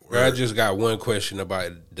 Word. I just got one question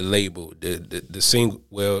about the label, the single.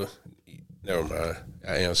 Well, never mind.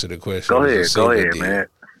 I answered the question. Go ahead, man.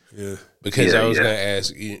 Yeah, because I was gonna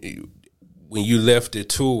ask you, when you left the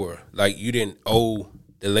tour, like you didn't owe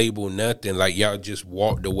the label nothing. Like y'all just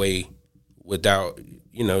walked away without,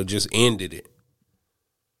 you know, just ended it.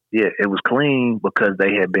 Yeah, it was clean because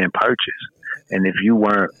they had been purchased. And if you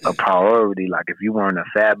weren't a priority, like if you weren't a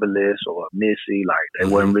Fabulous or a Missy, like they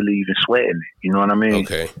wasn't really even sweating it. You know what I mean?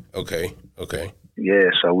 Okay. Yeah,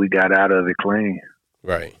 so we got out of it clean.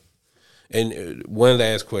 Right. And one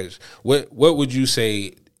last question: What would you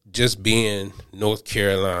say, just being North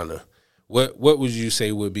Carolina? What would you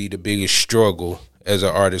say would be the biggest struggle as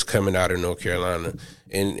an artist coming out of North Carolina?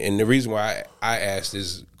 And the reason why I asked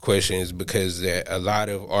this question is because that a lot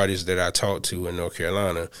of artists that I talk to in North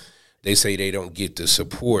Carolina, they say they don't get the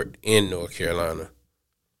support in North Carolina.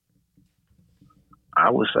 I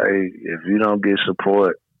would say if you don't get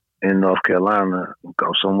support in North Carolina, go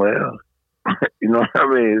somewhere else. You know what I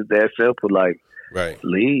mean? It's that simple. Like, right.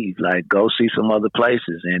 Leave. Like, go see some other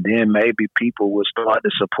places. And then maybe people will start to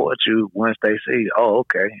support you once they see, oh,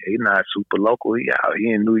 okay, he's not super local. He out. He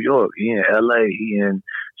in New York. He in L.A. He in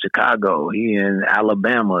Chicago. He in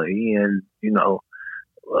Alabama. He in, you know,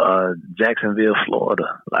 Jacksonville,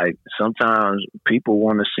 Florida. Like, sometimes people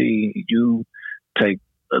want to see you take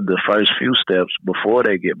the first few steps before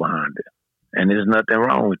they get behind it. And there's nothing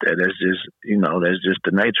wrong with that. That's just, you know, that's just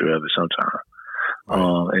the nature of it sometimes.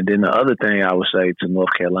 Right. And then the other thing I would say to North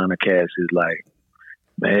Carolina cats is like,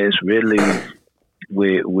 man, it's really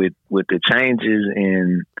with the changes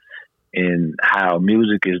in how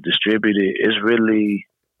music is distributed, it's really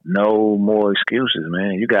no more excuses,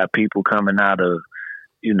 man. You got people coming out of,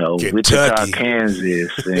 you know, Wichita,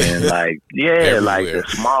 Kansas, and like, like the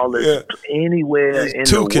smallest anywhere There's in the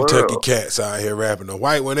two world. Kentucky cats out here rapping, a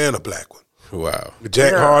white one and a black one. Wow.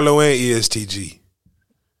 Jack Harlow and ESTG.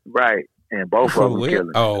 Right. And both of them killing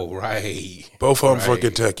it. Oh, right. Both of them from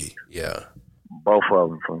Kentucky. Yeah. Both of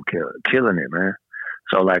them from killing it, man.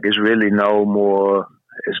 So, like, it's really no more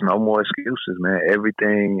excuses, man.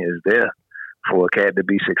 Everything is there for a cat to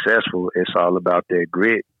be successful. It's all about their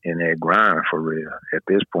grit and their grind for real at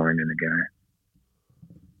this point in the game.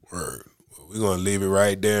 Word. Well, we're going to leave it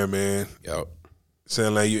right there, man. Yep.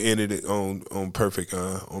 Sound like you ended it on perfect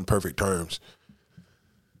terms.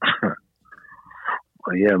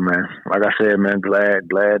 Well, yeah, man. Like I said, man, glad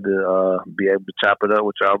to be able to chop it up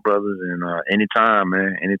with y'all brothers. And anytime,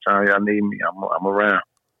 man, anytime y'all need me, I'm around.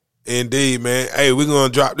 Indeed, man. Hey, we're going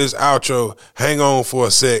to drop this outro. Hang on for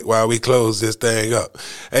a sec while we close this thing up.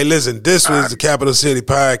 Hey, listen, this was the Capital City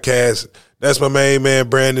Podcast. That's my main man,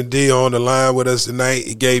 Brandon D, on the line with us tonight.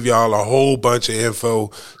 He gave y'all a whole bunch of info.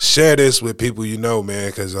 Share this with people you know, man,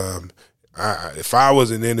 because if I was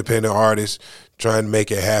an independent artist trying to make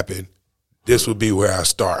it happen, this would be where I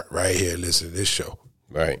start, right here. Listen to this show.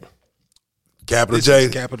 Right. Capital J.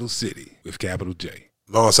 Capital City with Capital J.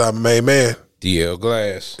 Alongside my main man, DL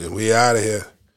Glass. And we out of here.